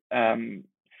 um,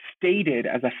 stated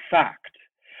as a fact,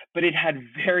 but it had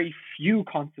very few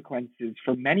consequences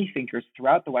for many thinkers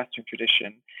throughout the Western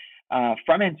tradition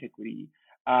from antiquity.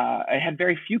 It had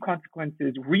very few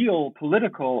consequences, real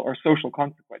political or social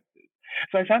consequences.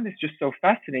 So I found this just so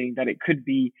fascinating that it could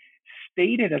be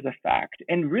stated as a fact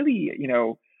and really,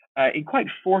 in quite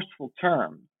forceful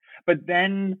terms. But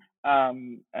then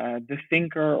the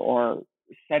thinker or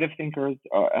set of thinkers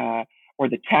or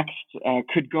the text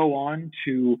could go on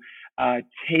to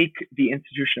take the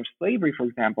institution of slavery, for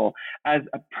example, as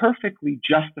a perfectly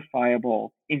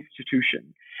justifiable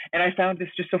institution. And I found this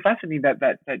just so fascinating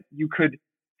that you could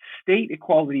state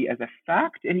equality as a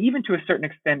fact, and even to a certain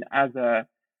extent as a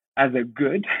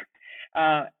good,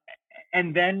 uh,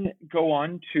 and then go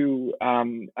on to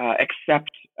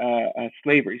accept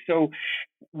slavery. So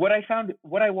what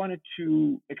I wanted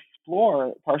to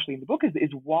explore partially in the book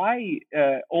is why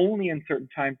only in certain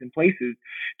times and places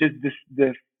does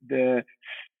the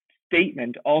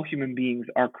statement "all human beings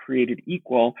are created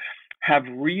equal" have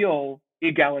real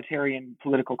egalitarian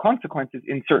political consequences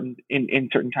in certain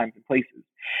times and places.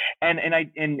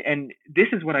 And this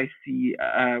is what I see,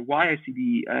 why I see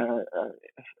the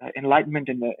Enlightenment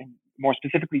and more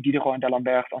specifically Diderot and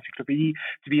d'Alembert's Encyclopédie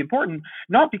to be important,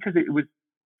 not because it was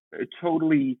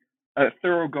totally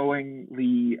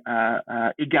thoroughgoingly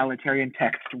egalitarian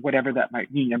text, whatever that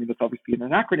might mean. I mean, that's obviously an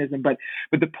anachronism, but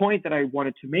the point that I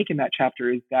wanted to make in that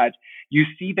chapter is that you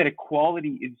see that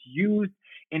equality is used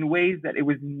in ways that it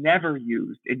was never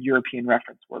used in European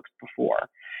reference works before,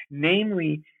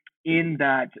 namely in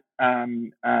that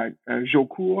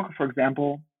Jaucourt, for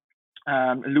example,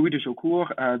 Louis de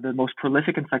Jaucourt, the most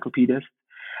prolific encyclopedist,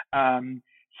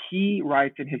 he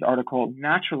writes in his article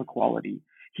Natural Equality.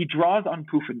 He draws on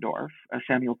Pufendorf,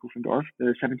 Samuel Pufendorf,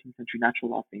 the 17th century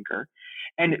natural law thinker.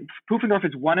 And Pufendorf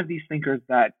is one of these thinkers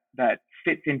that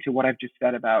fits into what I've just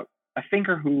said about a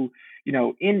thinker who,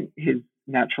 in his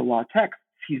natural law texts,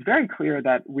 he's very clear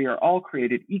that we are all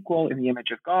created equal in the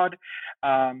image of God.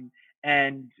 And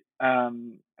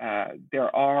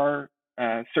there are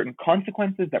certain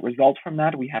consequences that result from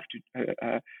that. We have to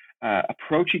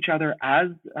approach each other as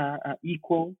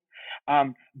equals.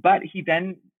 But he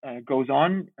then goes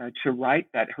on to write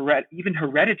that even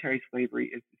hereditary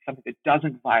slavery is something that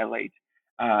doesn't violate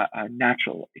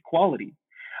natural equality.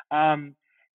 And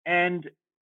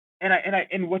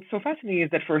what's so fascinating is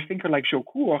that for a thinker like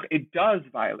Jaucourt, it does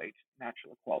violate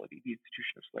natural equality, the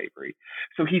institution of slavery.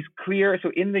 So he's clear. So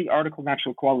in the article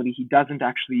Natural Equality, he doesn't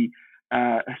actually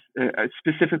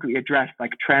specifically address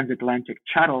like transatlantic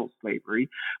chattel slavery.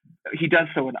 He does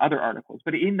so in other articles,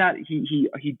 but in that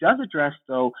he does address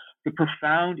though the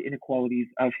profound inequalities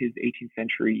of his 18th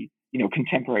century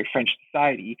contemporary French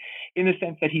society, in the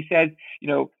sense that he says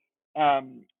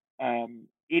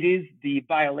it is the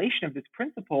violation of this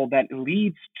principle that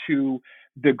leads to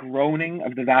the groaning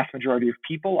of the vast majority of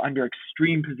people under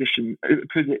extreme conditions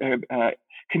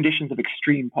of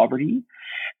extreme poverty.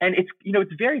 And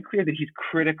it's very clear that he's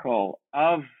critical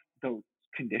of those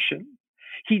conditions.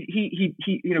 He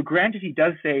granted, he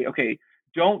does say, okay,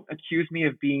 don't accuse me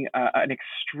of being an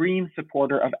extreme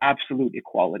supporter of absolute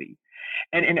equality.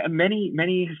 And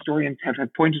many historians have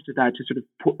pointed to that to sort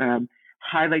of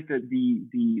highlight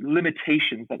the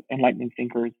limitations that Enlightenment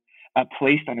thinkers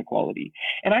placed on equality.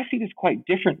 And I see this quite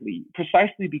differently,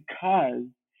 precisely because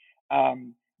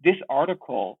this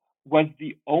article was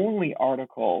the only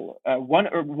article, one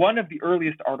of the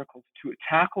earliest articles to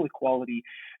tackle equality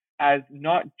as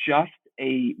not just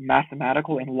a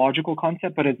mathematical and logical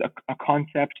concept, but as a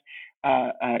concept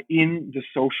in the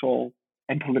social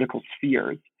and political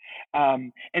spheres.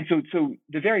 And so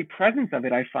the very presence of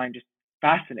it, I find just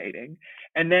fascinating.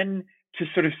 And then to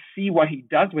sort of see what he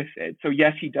does with it. So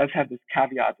yes, he does have this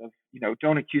caveat of,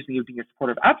 don't accuse me of being a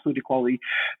supporter of absolute equality,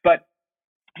 but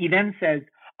he then says,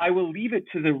 I will leave it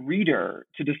to the reader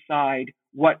to decide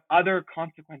what other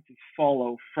consequences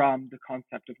follow from the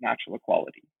concept of natural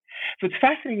equality. So it's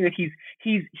fascinating that he's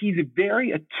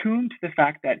very attuned to the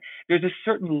fact that there's a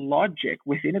certain logic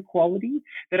within equality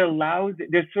that allows,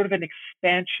 there's sort of an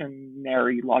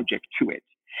expansionary logic to it.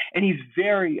 And he's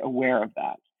very aware of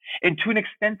that. And to an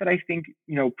extent that I think,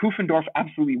 Pufendorf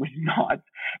absolutely was not,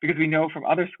 because we know from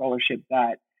other scholarship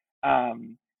that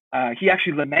he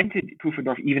actually lamented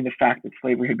Pufendorf even the fact that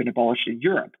slavery had been abolished in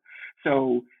Europe.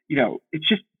 So it's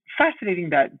just fascinating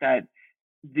that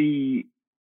the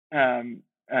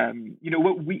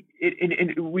what we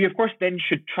of course then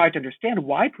should try to understand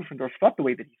why Pufendorf thought the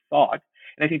way that he thought,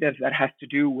 and I think that has to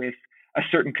do with a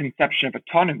certain conception of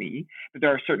autonomy. That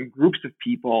there are certain groups of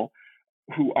people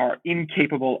who are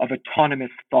incapable of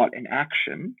autonomous thought and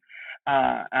action,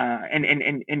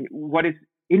 and what is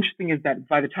interesting is that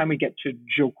by the time we get to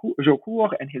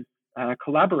Jaucourt and his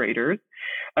collaborators,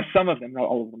 some of them, not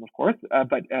all of them, of course,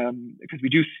 but because we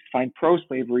do find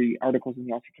pro-slavery articles in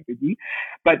the Encyclopédie,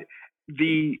 but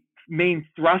the main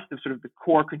thrust of sort of the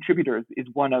core contributors is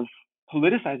one of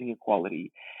politicizing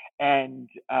equality, and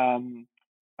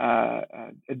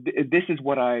this is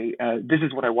what I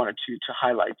wanted to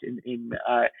highlight in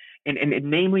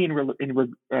namely in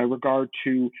regard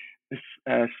to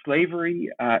slavery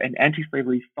and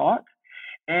anti-slavery thought,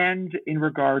 and in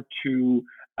regard to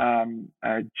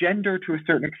gender to a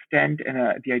certain extent,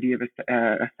 and the idea of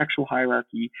a sexual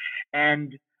hierarchy,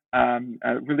 and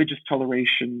religious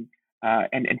toleration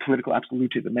and political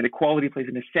absolutism. And equality plays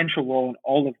an essential role in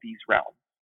all of these realms,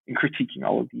 in critiquing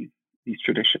all of these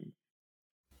traditions.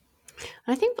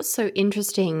 I think what's so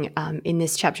interesting in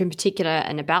this chapter in particular,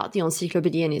 and about the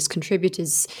Encyclopédie and its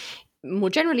contributors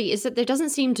more generally, is that there doesn't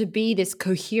seem to be this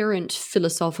coherent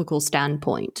philosophical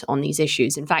standpoint on these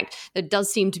issues. In fact, there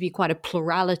does seem to be quite a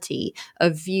plurality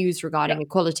of views regarding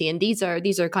equality, and these are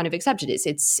kind of accepted.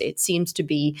 It seems to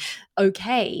be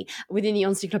okay within the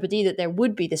Encyclopédie that there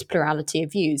would be this plurality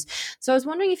of views. So I was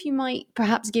wondering if you might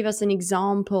perhaps give us an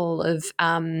example of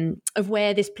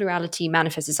where this plurality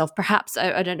manifests itself. Perhaps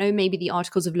I don't know, maybe the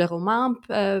articles of Le Roman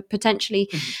potentially,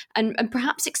 and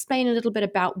perhaps explain a little bit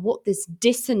about what this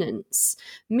dissonance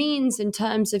means in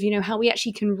terms of how we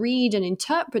actually can read and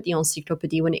interpret the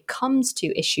Encyclopédie when it comes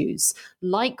to issues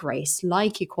like race,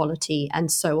 like equality,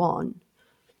 and so on.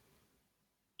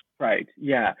 Right.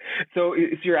 Yeah. So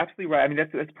you're absolutely right. I mean,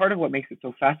 that's part of what makes it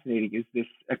so fascinating, is this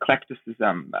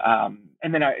eclecticism.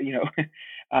 And then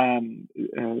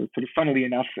sort of funnily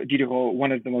enough, Diderot,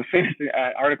 one of the most famous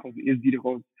articles is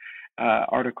Diderot's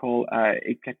article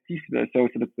Eclectisme. So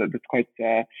that's quite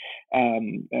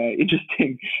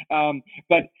interesting.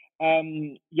 But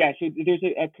so there's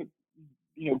a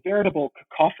veritable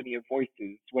cacophony of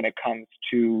voices when it comes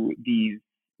to these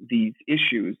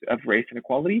issues of race and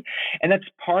equality, and that's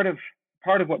part of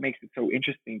what makes it so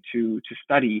interesting to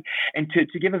study. And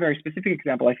to give a very specific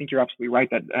example, I think you're absolutely right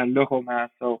that Le Roman,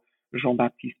 so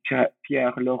Jean-Baptiste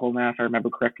Pierre Le Roman, if I remember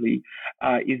correctly,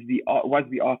 was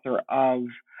the author of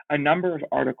a number of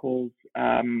articles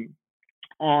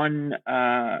on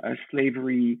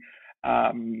slavery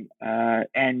and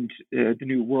the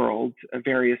New World,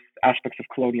 various aspects of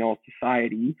colonial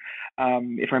society.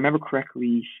 If I remember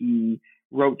correctly, he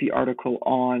wrote the article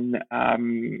on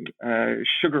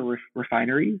sugar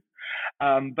refineries.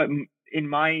 But in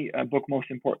my book, most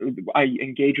important, I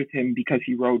engage with him because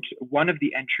he wrote one of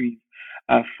the entries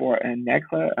for a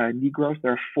Negros.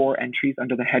 There are 4 entries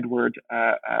under the headword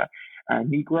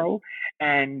Negro,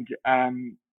 and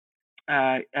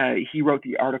he wrote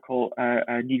the article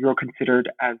Negro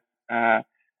considered as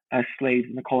slaves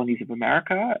in the colonies of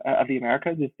America, of the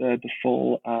Americas, is the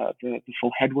full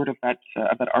headword of that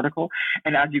article.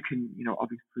 And as you can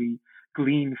obviously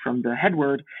glean from the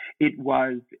headword, it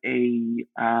was it's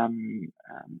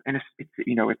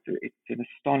an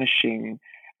astonishing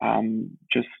a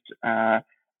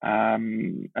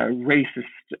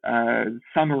racist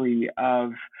summary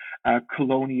of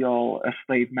colonial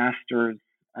slave masters'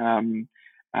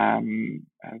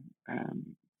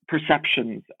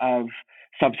 perceptions of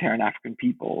sub-Saharan African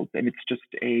peoples, and it's just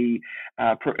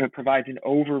provides an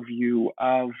overview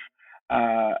of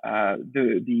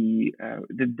the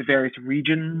various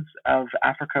regions of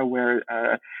Africa where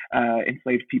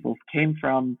enslaved peoples came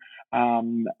from,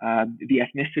 the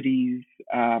ethnicities,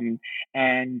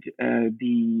 and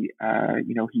he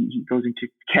goes into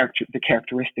the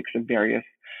characteristics of various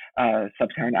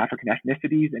sub-Saharan African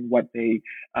ethnicities and what they,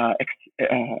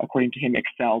 according to him,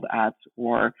 excelled at,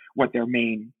 or what their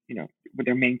main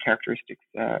characteristics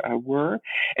were.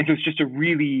 And so it's just a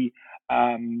really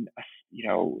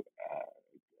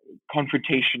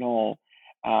confrontational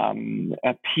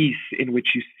a piece in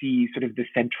which you see sort of the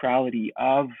centrality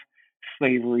of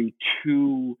slavery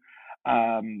to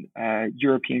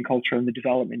European culture and the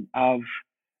development of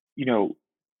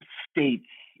states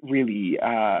really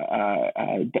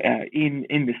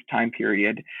in this time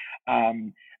period.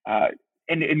 And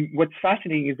what's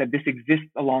fascinating is that this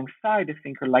exists alongside a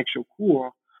thinker like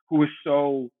Jaucourt, who was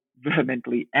so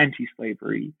vehemently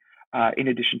anti-slavery, in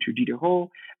addition to Diderot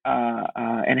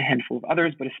and a handful of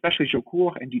others, but especially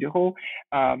Jaucourt and Diderot,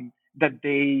 that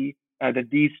these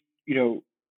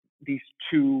these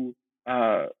two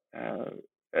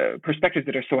perspectives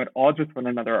that are so at odds with one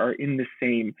another are in the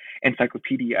same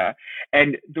encyclopedia.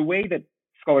 And the way that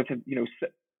scholars have,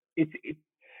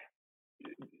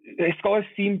 scholars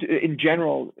seem to, in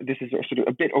general, this is sort of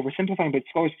a bit oversimplifying, but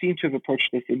scholars seem to have approached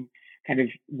this in kind of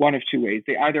one of two ways.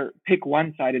 They either pick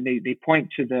one side and they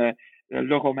point to the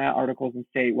Le Roman articles and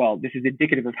say, well, this is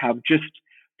indicative of how just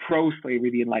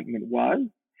pro-slavery the Enlightenment was,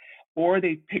 or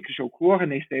they pick Jaucourt and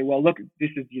they say, well, look, this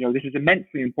is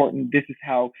immensely important. This is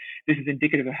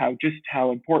indicative of how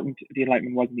important the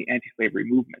Enlightenment was in the anti-slavery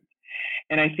movement.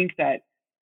 And I think that,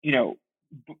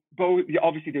 both,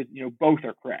 obviously there's, both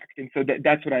are correct. And so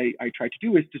that's what I try to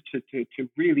do, is to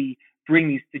really bring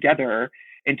these together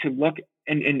and to look,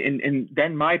 and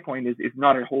then my point is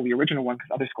not a wholly original one,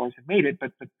 because other scholars have made it,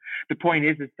 but the point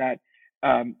is that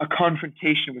a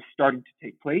confrontation was starting to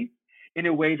take place in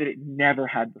a way that it never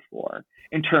had before,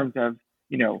 in terms of,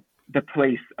 the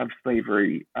place of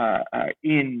slavery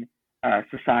in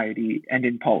society and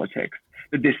in politics.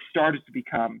 That this started to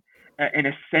become an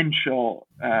essential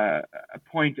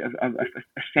point of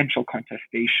essential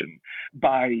contestation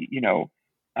by,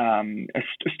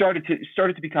 started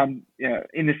to become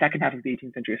in the second half of the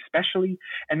 18th century, especially,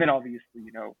 and then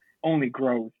obviously, only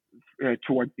grows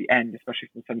towards the end, especially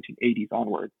from the 1780s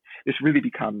onwards. This really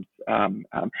becomes an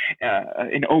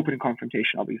open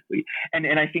confrontation, obviously,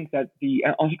 and I think that the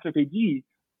Encyclopédie,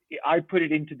 I put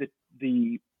it into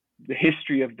the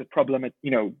history of the problem,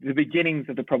 the beginnings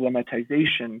of the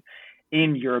problematization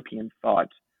in European thought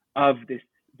of this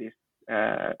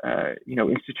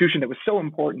institution that was so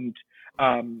important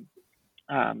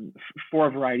for a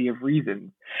variety of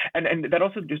reasons. And that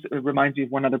also just reminds me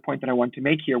of one other point that I want to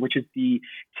make here, which is the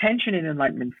tension in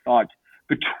Enlightenment thought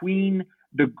between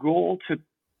the goal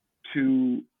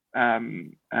to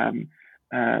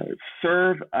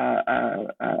serve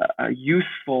a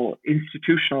useful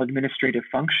institutional administrative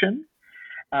function,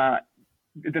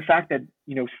 the fact that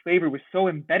slavery was so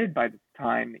embedded by this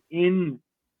time in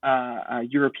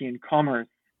European commerce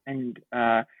and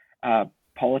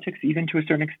politics, even to a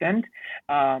certain extent,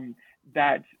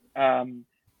 that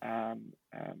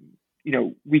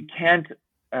we can't.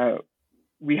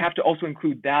 We have to also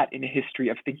include that in a history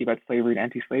of thinking about slavery and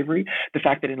anti-slavery. The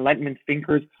fact that Enlightenment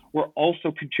thinkers were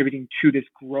also contributing to this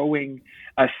growing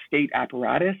state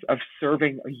apparatus of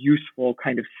serving a useful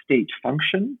kind of state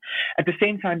function, at the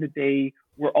same time that they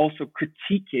were also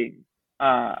critiquing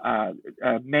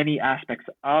many aspects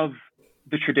of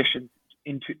the traditions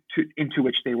into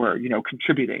which they were,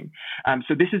 contributing.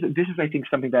 So this is I think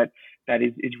something that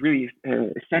is really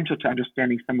essential to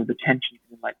understanding some of the tensions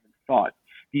in Enlightenment thought.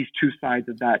 These two sides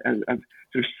of that, of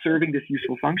sort of serving this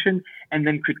useful function and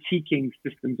then critiquing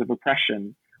systems of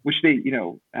oppression, which they,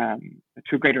 to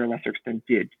a greater or lesser extent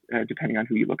did, depending on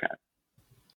who you look at.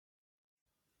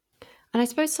 And I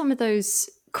suppose some of those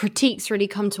critiques really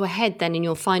come to a head then in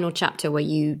your final chapter, where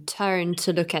you turn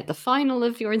to look at the final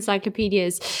of your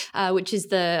encyclopedias, which is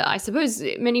the, I suppose,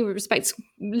 in many respects,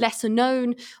 lesser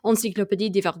known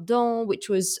Encyclopédie de Verdun, which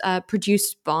was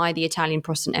produced by the Italian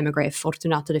Protestant emigre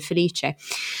Fortunato de Felice.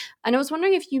 And I was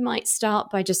wondering if you might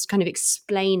start by just kind of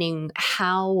explaining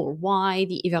how or why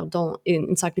the Yverdon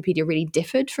encyclopedia really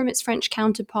differed from its French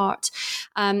counterpart,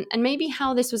 and maybe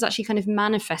how this was actually kind of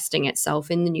manifesting itself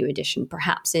in the new edition,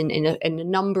 perhaps in a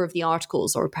number of the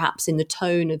articles, or perhaps in the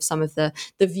tone of some of the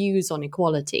views on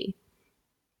equality.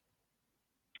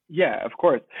 Yeah, of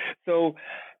course. So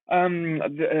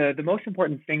the most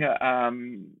important thing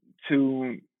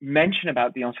to mention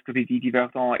about the Encyclopédie de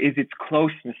Verdun is its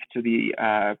closeness to the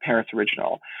Paris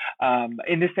original,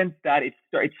 in the sense that it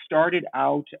started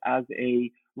out as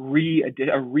a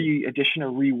re-edition, a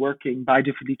reworking by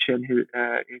De Felice and his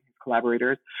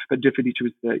collaborators, but De Felice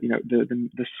was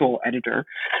the sole editor,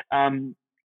 and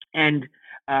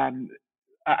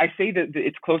I say that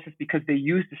it's closest because they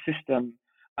used the system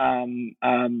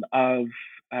of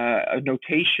a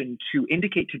notation to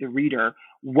indicate to the reader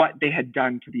what they had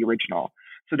done to the original.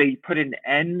 So they put an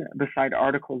N beside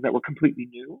articles that were completely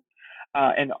new,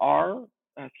 an R,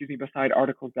 beside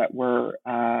articles that were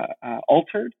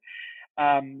altered,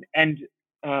 and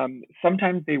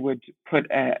sometimes they would put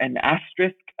an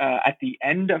asterisk at the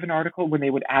end of an article when they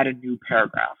would add a new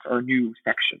paragraph or a new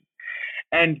section.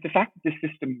 And the fact that this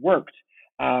system worked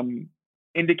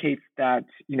indicates that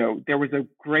there was a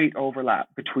great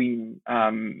overlap between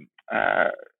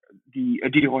the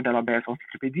Diderot d'Alembert's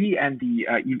Encyclopédie and the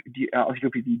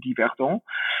Encyclopédie de Verdun,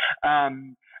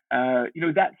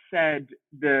 that said,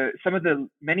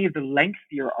 many of the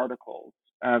lengthier articles,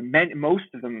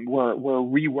 most of them were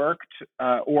reworked,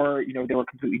 or there were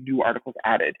completely new articles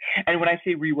added. And when I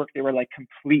say reworked, they were like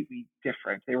completely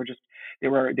different. They were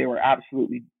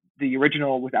absolutely, the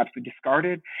original was absolutely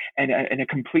discarded, and a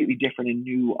completely different and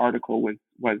new article was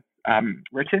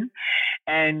written.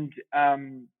 And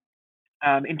in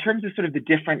terms of sort of the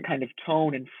different kind of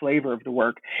tone and flavor of the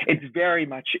work, it's very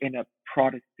much in a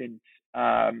Protestant,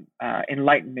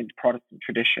 Enlightenment Protestant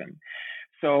tradition.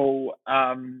 So,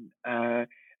 there's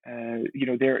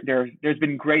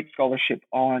been great scholarship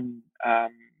on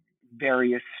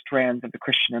various strands of the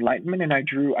Christian Enlightenment, and I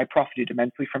profited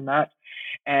immensely from that.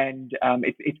 And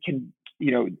it can,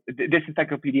 this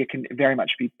encyclopedia can very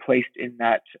much be placed in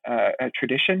that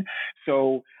tradition.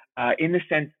 So, in the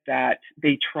sense that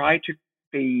they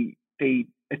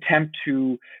attempt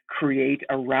to create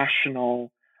a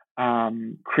rational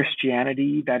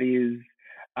Christianity that is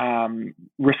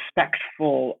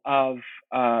respectful of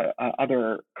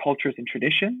other cultures and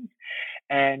traditions,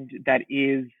 and that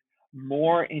is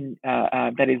more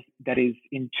that is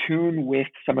in tune with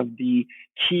some of the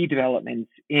key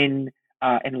developments in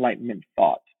Enlightenment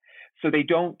thought. So they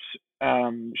don't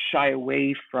shy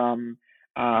away from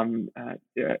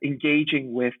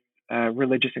engaging with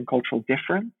religious and cultural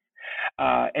difference,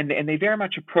 and they very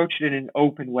much approach it in an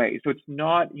open way. So it's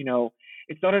not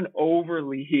it's not an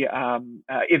overly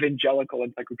evangelical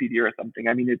encyclopedia or something.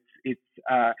 I mean, it's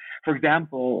for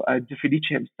example, De Felice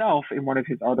himself, in one of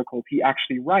his articles, he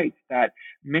actually writes that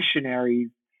missionaries,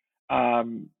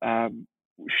 they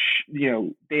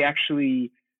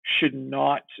actually should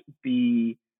not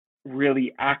be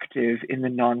really active in the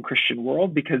non-Christian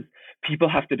world, because people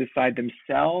have to decide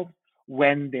themselves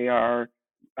when they are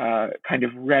kind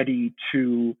of ready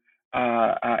to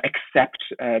accept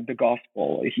the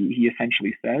gospel, he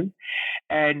essentially says.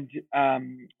 And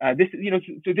this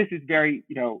is very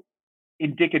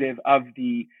indicative of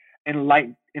the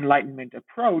Enlightenment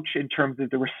approach in terms of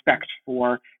the respect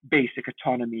for basic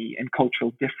autonomy and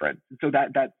cultural difference. And so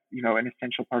that's an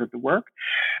essential part of the work.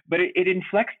 But it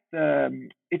inflects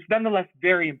it's nonetheless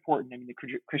very important, the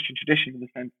Christian tradition, in the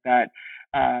sense that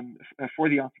for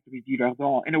the Encyclopédie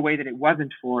Diderdon, in a way that it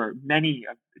wasn't for many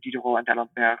of Diderot and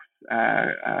d'Alembert's,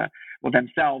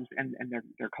 themselves and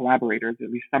their collaborators,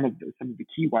 at least some of the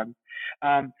key ones,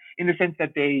 in the sense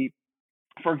that they,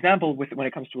 for example, when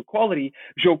it comes to equality,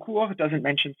 Jaucourt doesn't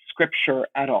mention scripture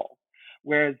at all,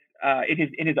 whereas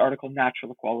in his article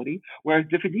Natural Equality, whereas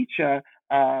De Felice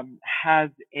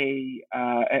has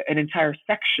an entire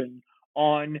section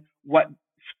on what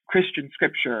Christian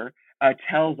scripture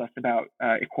tells us about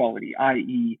equality,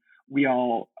 i.e., we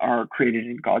all are created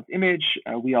in God's image.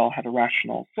 We all have a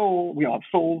rational soul. We all have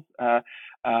souls,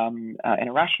 and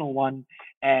a rational one.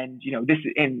 And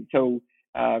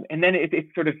and then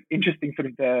it's sort of interesting. Sort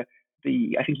of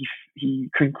I think he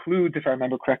concludes, if I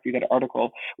remember correctly, that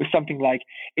article with something like,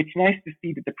 "It's nice to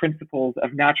see that the principles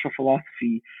of natural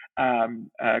philosophy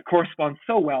correspond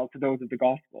so well to those of the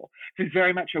gospel." So it's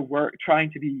very much a work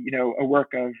trying to be, a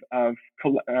work of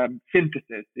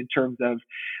synthesis in terms of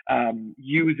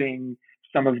using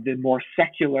some of the more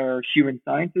secular human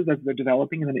sciences as they're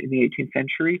developing in the 18th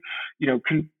century,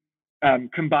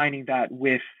 combining that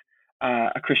with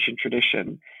a Christian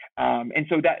tradition. And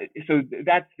so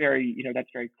that's very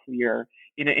clear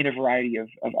in a variety of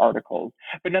articles.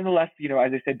 But nonetheless,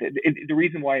 as I said, the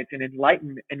reason why it's an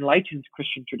enlightened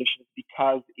Christian tradition is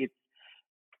because it's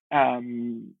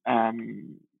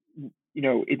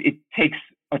it takes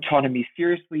autonomy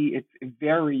seriously. It's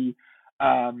very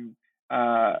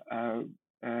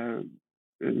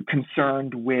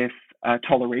concerned with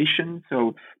toleration.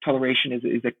 So toleration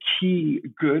is a key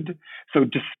good. So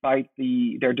despite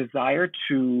their desire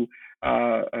to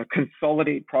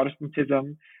consolidate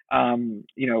Protestantism,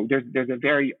 there's a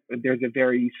very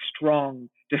strong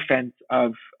defense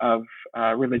of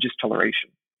religious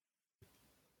toleration.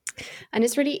 And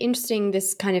it's really interesting,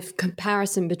 this kind of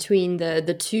comparison between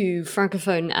the two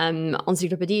Francophone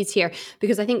encyclopedias here,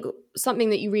 because I think something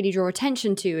that you really draw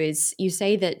attention to is you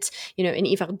say that, in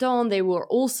Yverdon, they were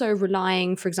also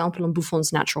relying, for example, on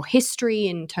Buffon's Natural History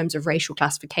in terms of racial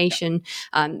classification,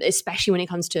 especially when it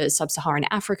comes to sub-Saharan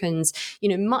Africans,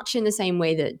 much in the same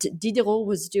way that Diderot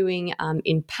was doing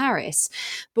in Paris.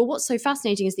 But what's so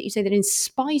fascinating is that you say that in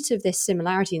spite of this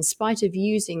similarity, in spite of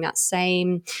using that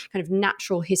same kind of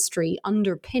natural history history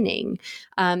underpinning,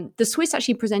 the Swiss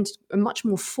actually presented a much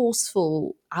more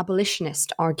forceful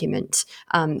abolitionist argument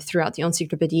throughout the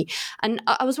Encyclopédie. And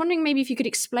I was wondering maybe if you could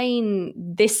explain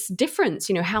this difference,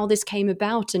 how this came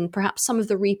about and perhaps some of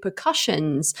the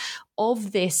repercussions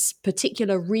of this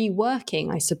particular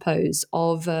reworking, I suppose,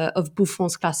 of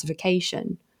Buffon's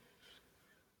classification.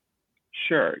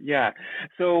 Sure. Yeah.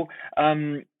 So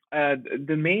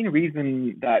the main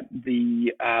reason that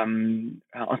the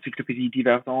Encyclopédie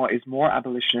Divergent is more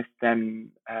abolitionist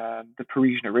than the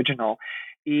Parisian original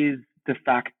is the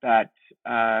fact that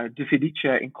De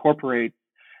Felice incorporates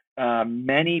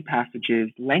many passages,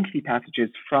 lengthy passages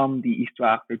from the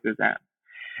Histoire des Deux Indes.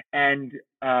 And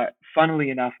funnily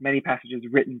enough, many passages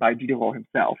written by Diderot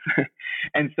himself.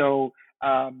 And so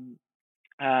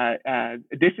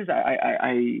this is, as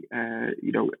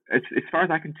far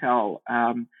as I can tell,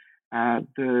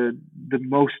 the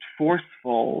most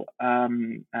forceful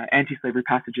anti-slavery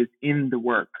passages in the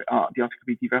work, the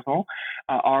Encyclopédie Divergent,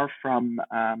 are from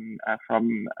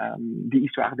the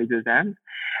Histoire des Deux Indes.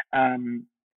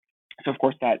 So of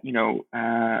course that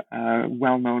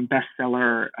well-known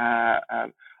bestseller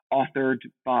authored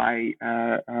by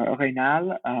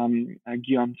Raynal,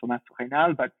 Guillaume Thomas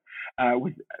Raynal, but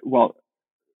was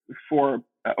for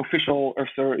official or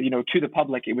to the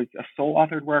public, it was a sole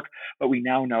authored work, but we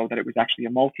now know that it was actually a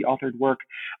multi-authored work,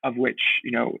 of which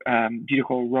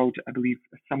Diderot wrote, I believe,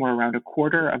 somewhere around a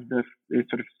quarter of the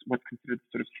sort of what's considered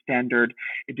sort of standard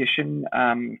edition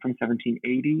from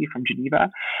 1780 from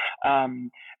Geneva.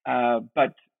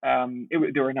 But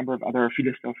there were a number of other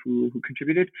philosophes who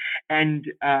contributed, and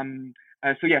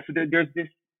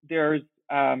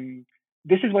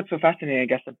this is what's so fascinating, I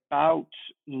guess, about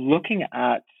looking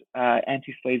at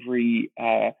anti-slavery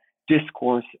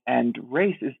discourse and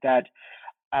race, is that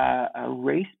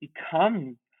race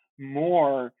becomes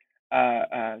more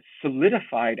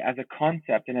solidified as a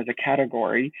concept and as a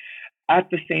category at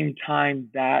the same time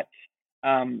that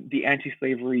the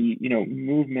anti-slavery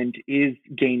movement is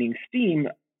gaining steam.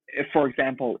 For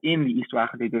example, in the Histoire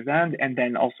des Deux Indes, and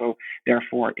then also,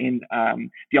 therefore, in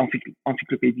the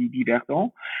Encyclopédie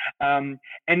Divergent. And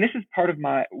this is part of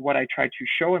what I try to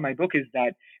show in my book, is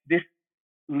that this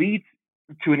leads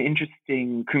to an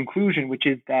interesting conclusion, which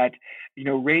is that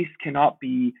race cannot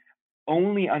be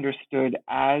only understood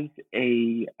as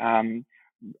a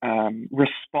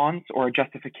response or a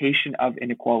justification of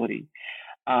inequality.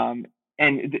 And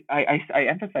I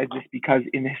emphasize this because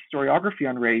in the historiography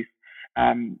on race,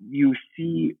 you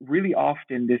see really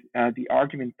often this the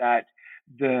argument that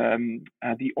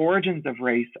the origins of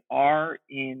race are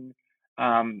in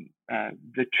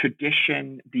the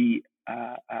tradition, the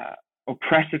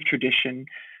oppressive tradition,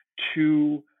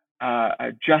 to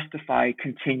justify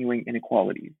continuing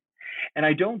inequalities. And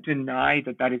I don't deny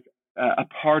that is a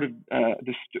part of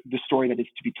the story that is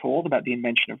to be told about the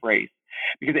invention of race,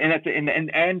 because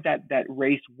that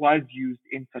race was used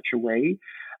in such a way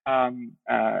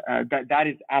that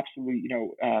is absolutely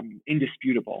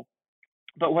indisputable.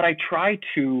 But what I try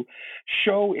to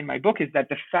show in my book is that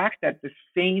the fact that the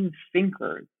same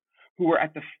thinkers who were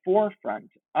at the forefront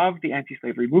of the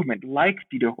anti-slavery movement, like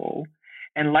Diderot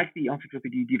and like the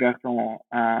Encyclopédie Divergent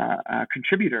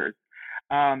contributors,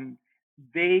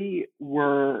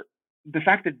 the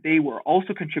fact that they were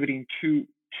also contributing to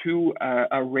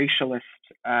a racialist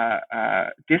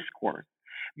discourse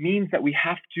means that we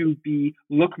have to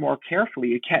look more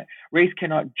carefully. Race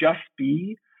cannot just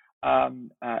be an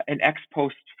ex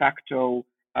post facto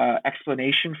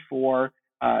explanation for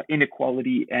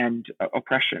inequality and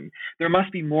oppression. There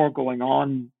must be more going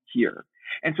on here,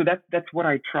 and so that's what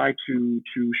I try to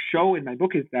show in my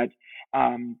book, is that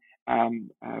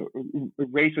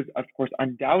race was, of course,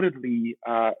 undoubtedly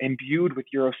imbued with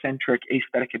Eurocentric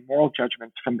aesthetic and moral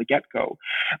judgments from the get-go,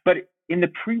 but in the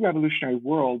pre-revolutionary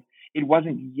world, it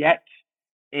wasn't yet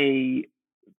an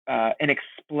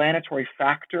explanatory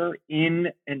factor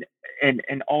in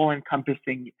an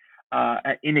all-encompassing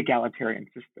inegalitarian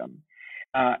system,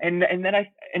 and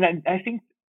I think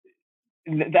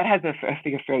that has a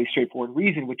fairly straightforward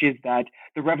reason, which is that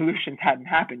the revolutions hadn't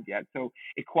happened yet. So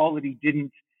equality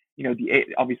didn't,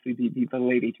 obviously the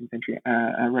late 18th century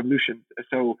revolutions.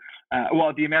 So,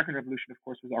 the American Revolution, of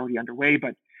course, was already underway,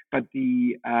 but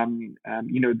the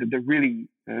the really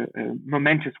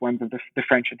momentous ones of the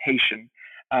French and Haitian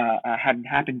hadn't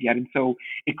happened yet. And so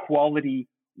equality,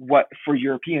 for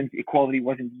Europeans, equality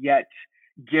wasn't yet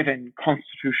given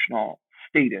constitutional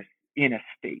status in a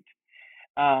state.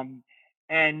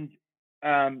 And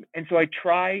so I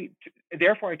try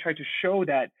to show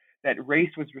that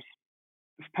race was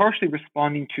partially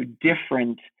responding to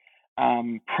different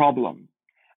problems.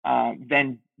 a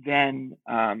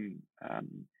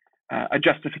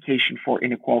justification for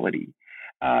inequality,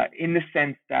 in the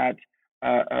sense that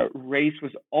race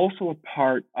was also a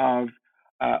part of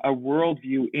a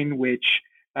worldview in which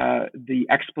the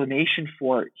explanation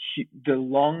for the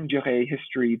longue durée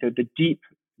history, the deep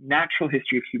natural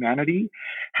history of humanity,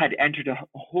 had entered a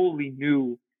wholly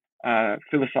new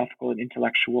philosophical and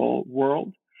intellectual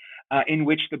world, in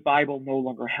which the Bible no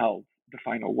longer held the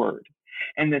final word.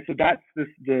 And then, so that's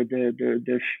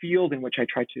the field in which I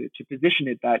try to position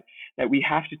it, that we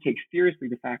have to take seriously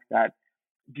the fact that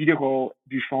Diderot,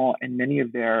 Buffon, and many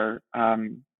of their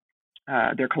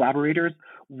collaborators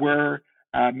were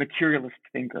materialist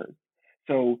thinkers.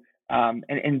 So,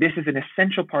 and this is an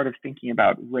essential part of thinking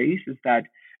about race, is that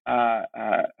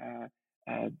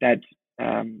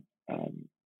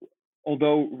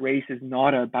although race is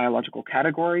not a biological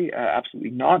category,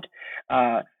 absolutely not,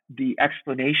 the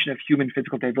explanation of human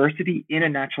physical diversity in a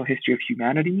natural history of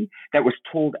humanity that was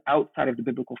told outside of the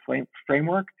biblical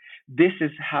framework, this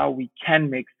is how we can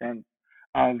make sense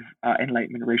of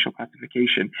Enlightenment racial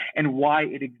classification, and why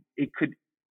it could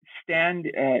stand,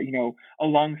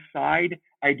 alongside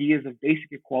ideas of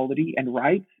basic equality and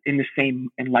rights in the same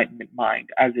Enlightenment mind,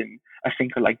 as in a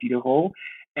thinker like Diderot,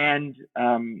 and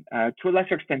to a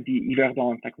lesser extent the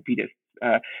Yverdon encyclopedists,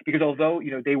 because although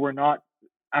they were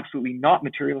absolutely not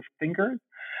materialist thinkers,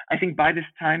 I think by this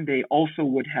time they also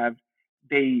would have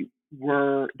they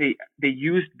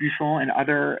used Buffon and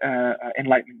other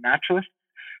Enlightenment naturalists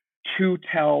to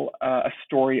tell a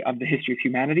story of the history of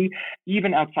humanity,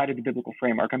 even outside of the biblical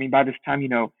framework. I mean, by this time,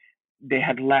 they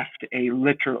had left a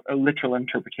literal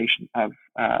interpretation of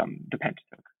the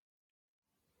Pentateuch.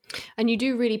 And you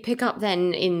do really pick up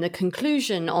then in the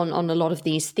conclusion on a lot of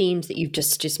these themes that you've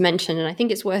just mentioned. And I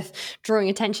think it's worth drawing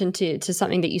attention to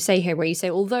something that you say here, where you say,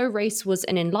 although race was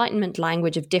an Enlightenment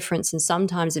language of difference and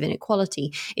sometimes of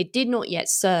inequality, it did not yet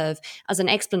serve as an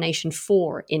explanation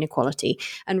for inequality.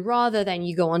 And rather then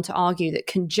you go on to argue that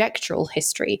conjectural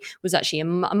history was actually a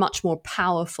much more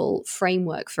powerful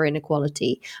framework for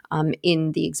inequality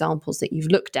in the examples that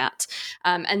you've looked at.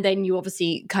 And then you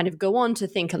obviously kind of go on to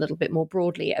think a little bit more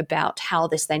broadly about how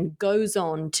this then goes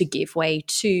on to give way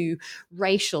to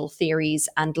racial theories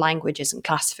and languages and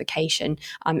classification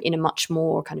in a much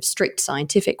more kind of strict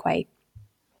scientific way.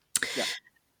 Yeah.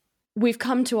 We've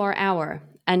come to our hour,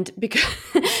 and because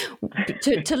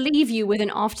to leave you with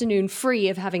an afternoon free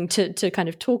of having to kind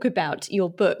of talk about your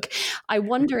book, I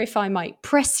wonder if I might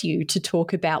press you to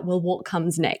talk about, well, what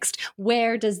comes next?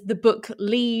 Where does the book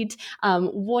lead?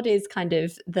 What is kind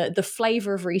of the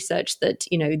flavor of research that,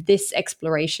 this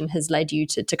exploration has led you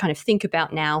to kind of think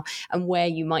about now, and where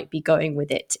you might be going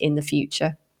with it in the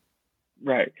future?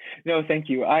 Right. No, thank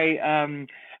you. I'm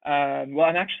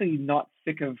actually not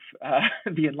sick of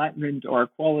the Enlightenment or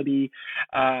equality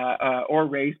or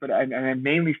race, but I'm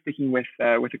mainly sticking with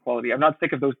equality. I'm not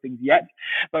sick of those things yet,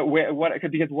 but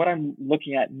because what I'm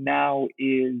looking at now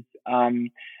is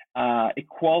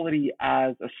equality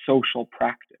as a social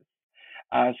practice.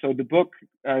 So the book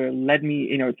led me,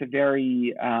 it's a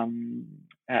very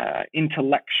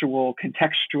intellectual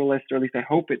contextualist, or at least I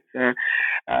hope it's a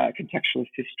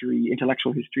contextualist history,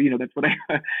 intellectual history. That's what I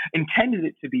intended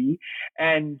it to be.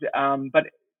 And but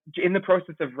in the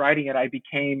process of writing it, I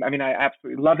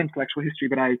absolutely love intellectual history,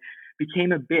 but I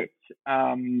became a bit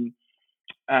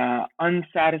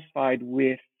unsatisfied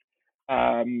with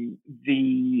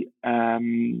the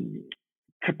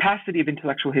capacity of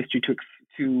intellectual history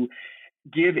to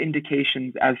give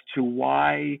indications as to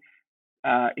why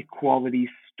equality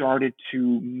started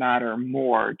to matter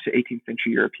more to 18th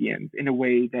century Europeans in a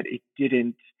way that it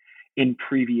didn't in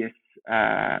previous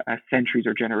centuries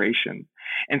or generations.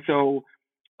 And so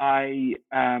I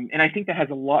think that has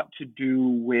a lot to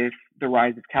do with the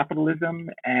rise of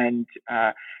capitalism and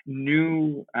the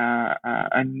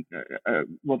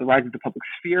rise of the public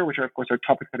sphere, which are of course are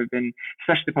topics that have been,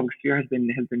 especially the public sphere has been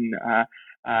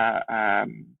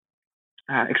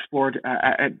explored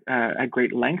at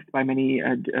great length by many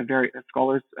various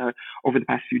scholars over the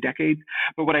past few decades.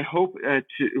 But what I hope is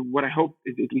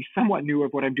at least somewhat new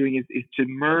of what I'm doing is to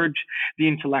merge the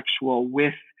intellectual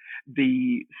with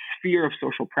the sphere of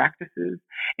social practices,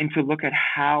 and to look at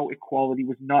how equality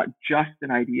was not just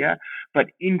an idea, but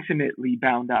intimately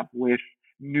bound up with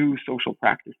new social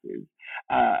practices.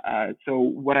 So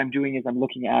what I'm doing is I'm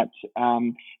looking at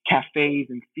cafes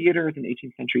and theaters in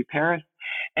 18th century Paris,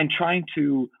 and trying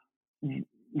to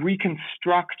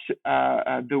reconstruct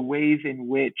the ways in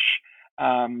which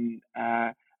the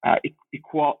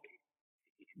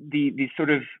sort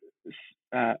of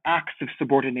acts of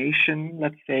subordination,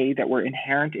 let's say, that were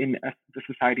inherent in the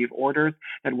Society of Orders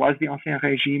that was the Ancien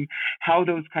Régime, how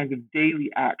those kinds of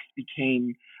daily acts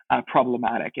became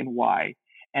problematic and why.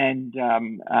 And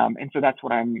so that's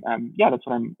what I'm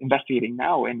investigating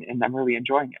now, and I'm really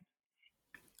enjoying it.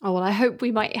 Oh, well, I hope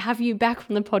we might have you back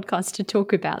on the podcast to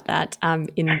talk about that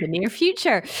in the near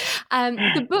future.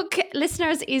 The book,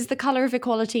 listeners, is The Color of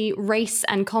Equality, Race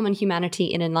and Common Humanity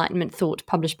in Enlightenment Thought,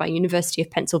 published by University of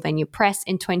Pennsylvania Press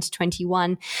in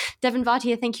 2021. Devon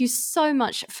Bhatia, thank you so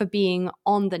much for being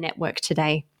on the network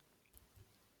today.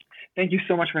 Thank you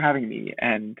so much for having me,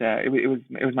 and it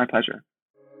was my pleasure.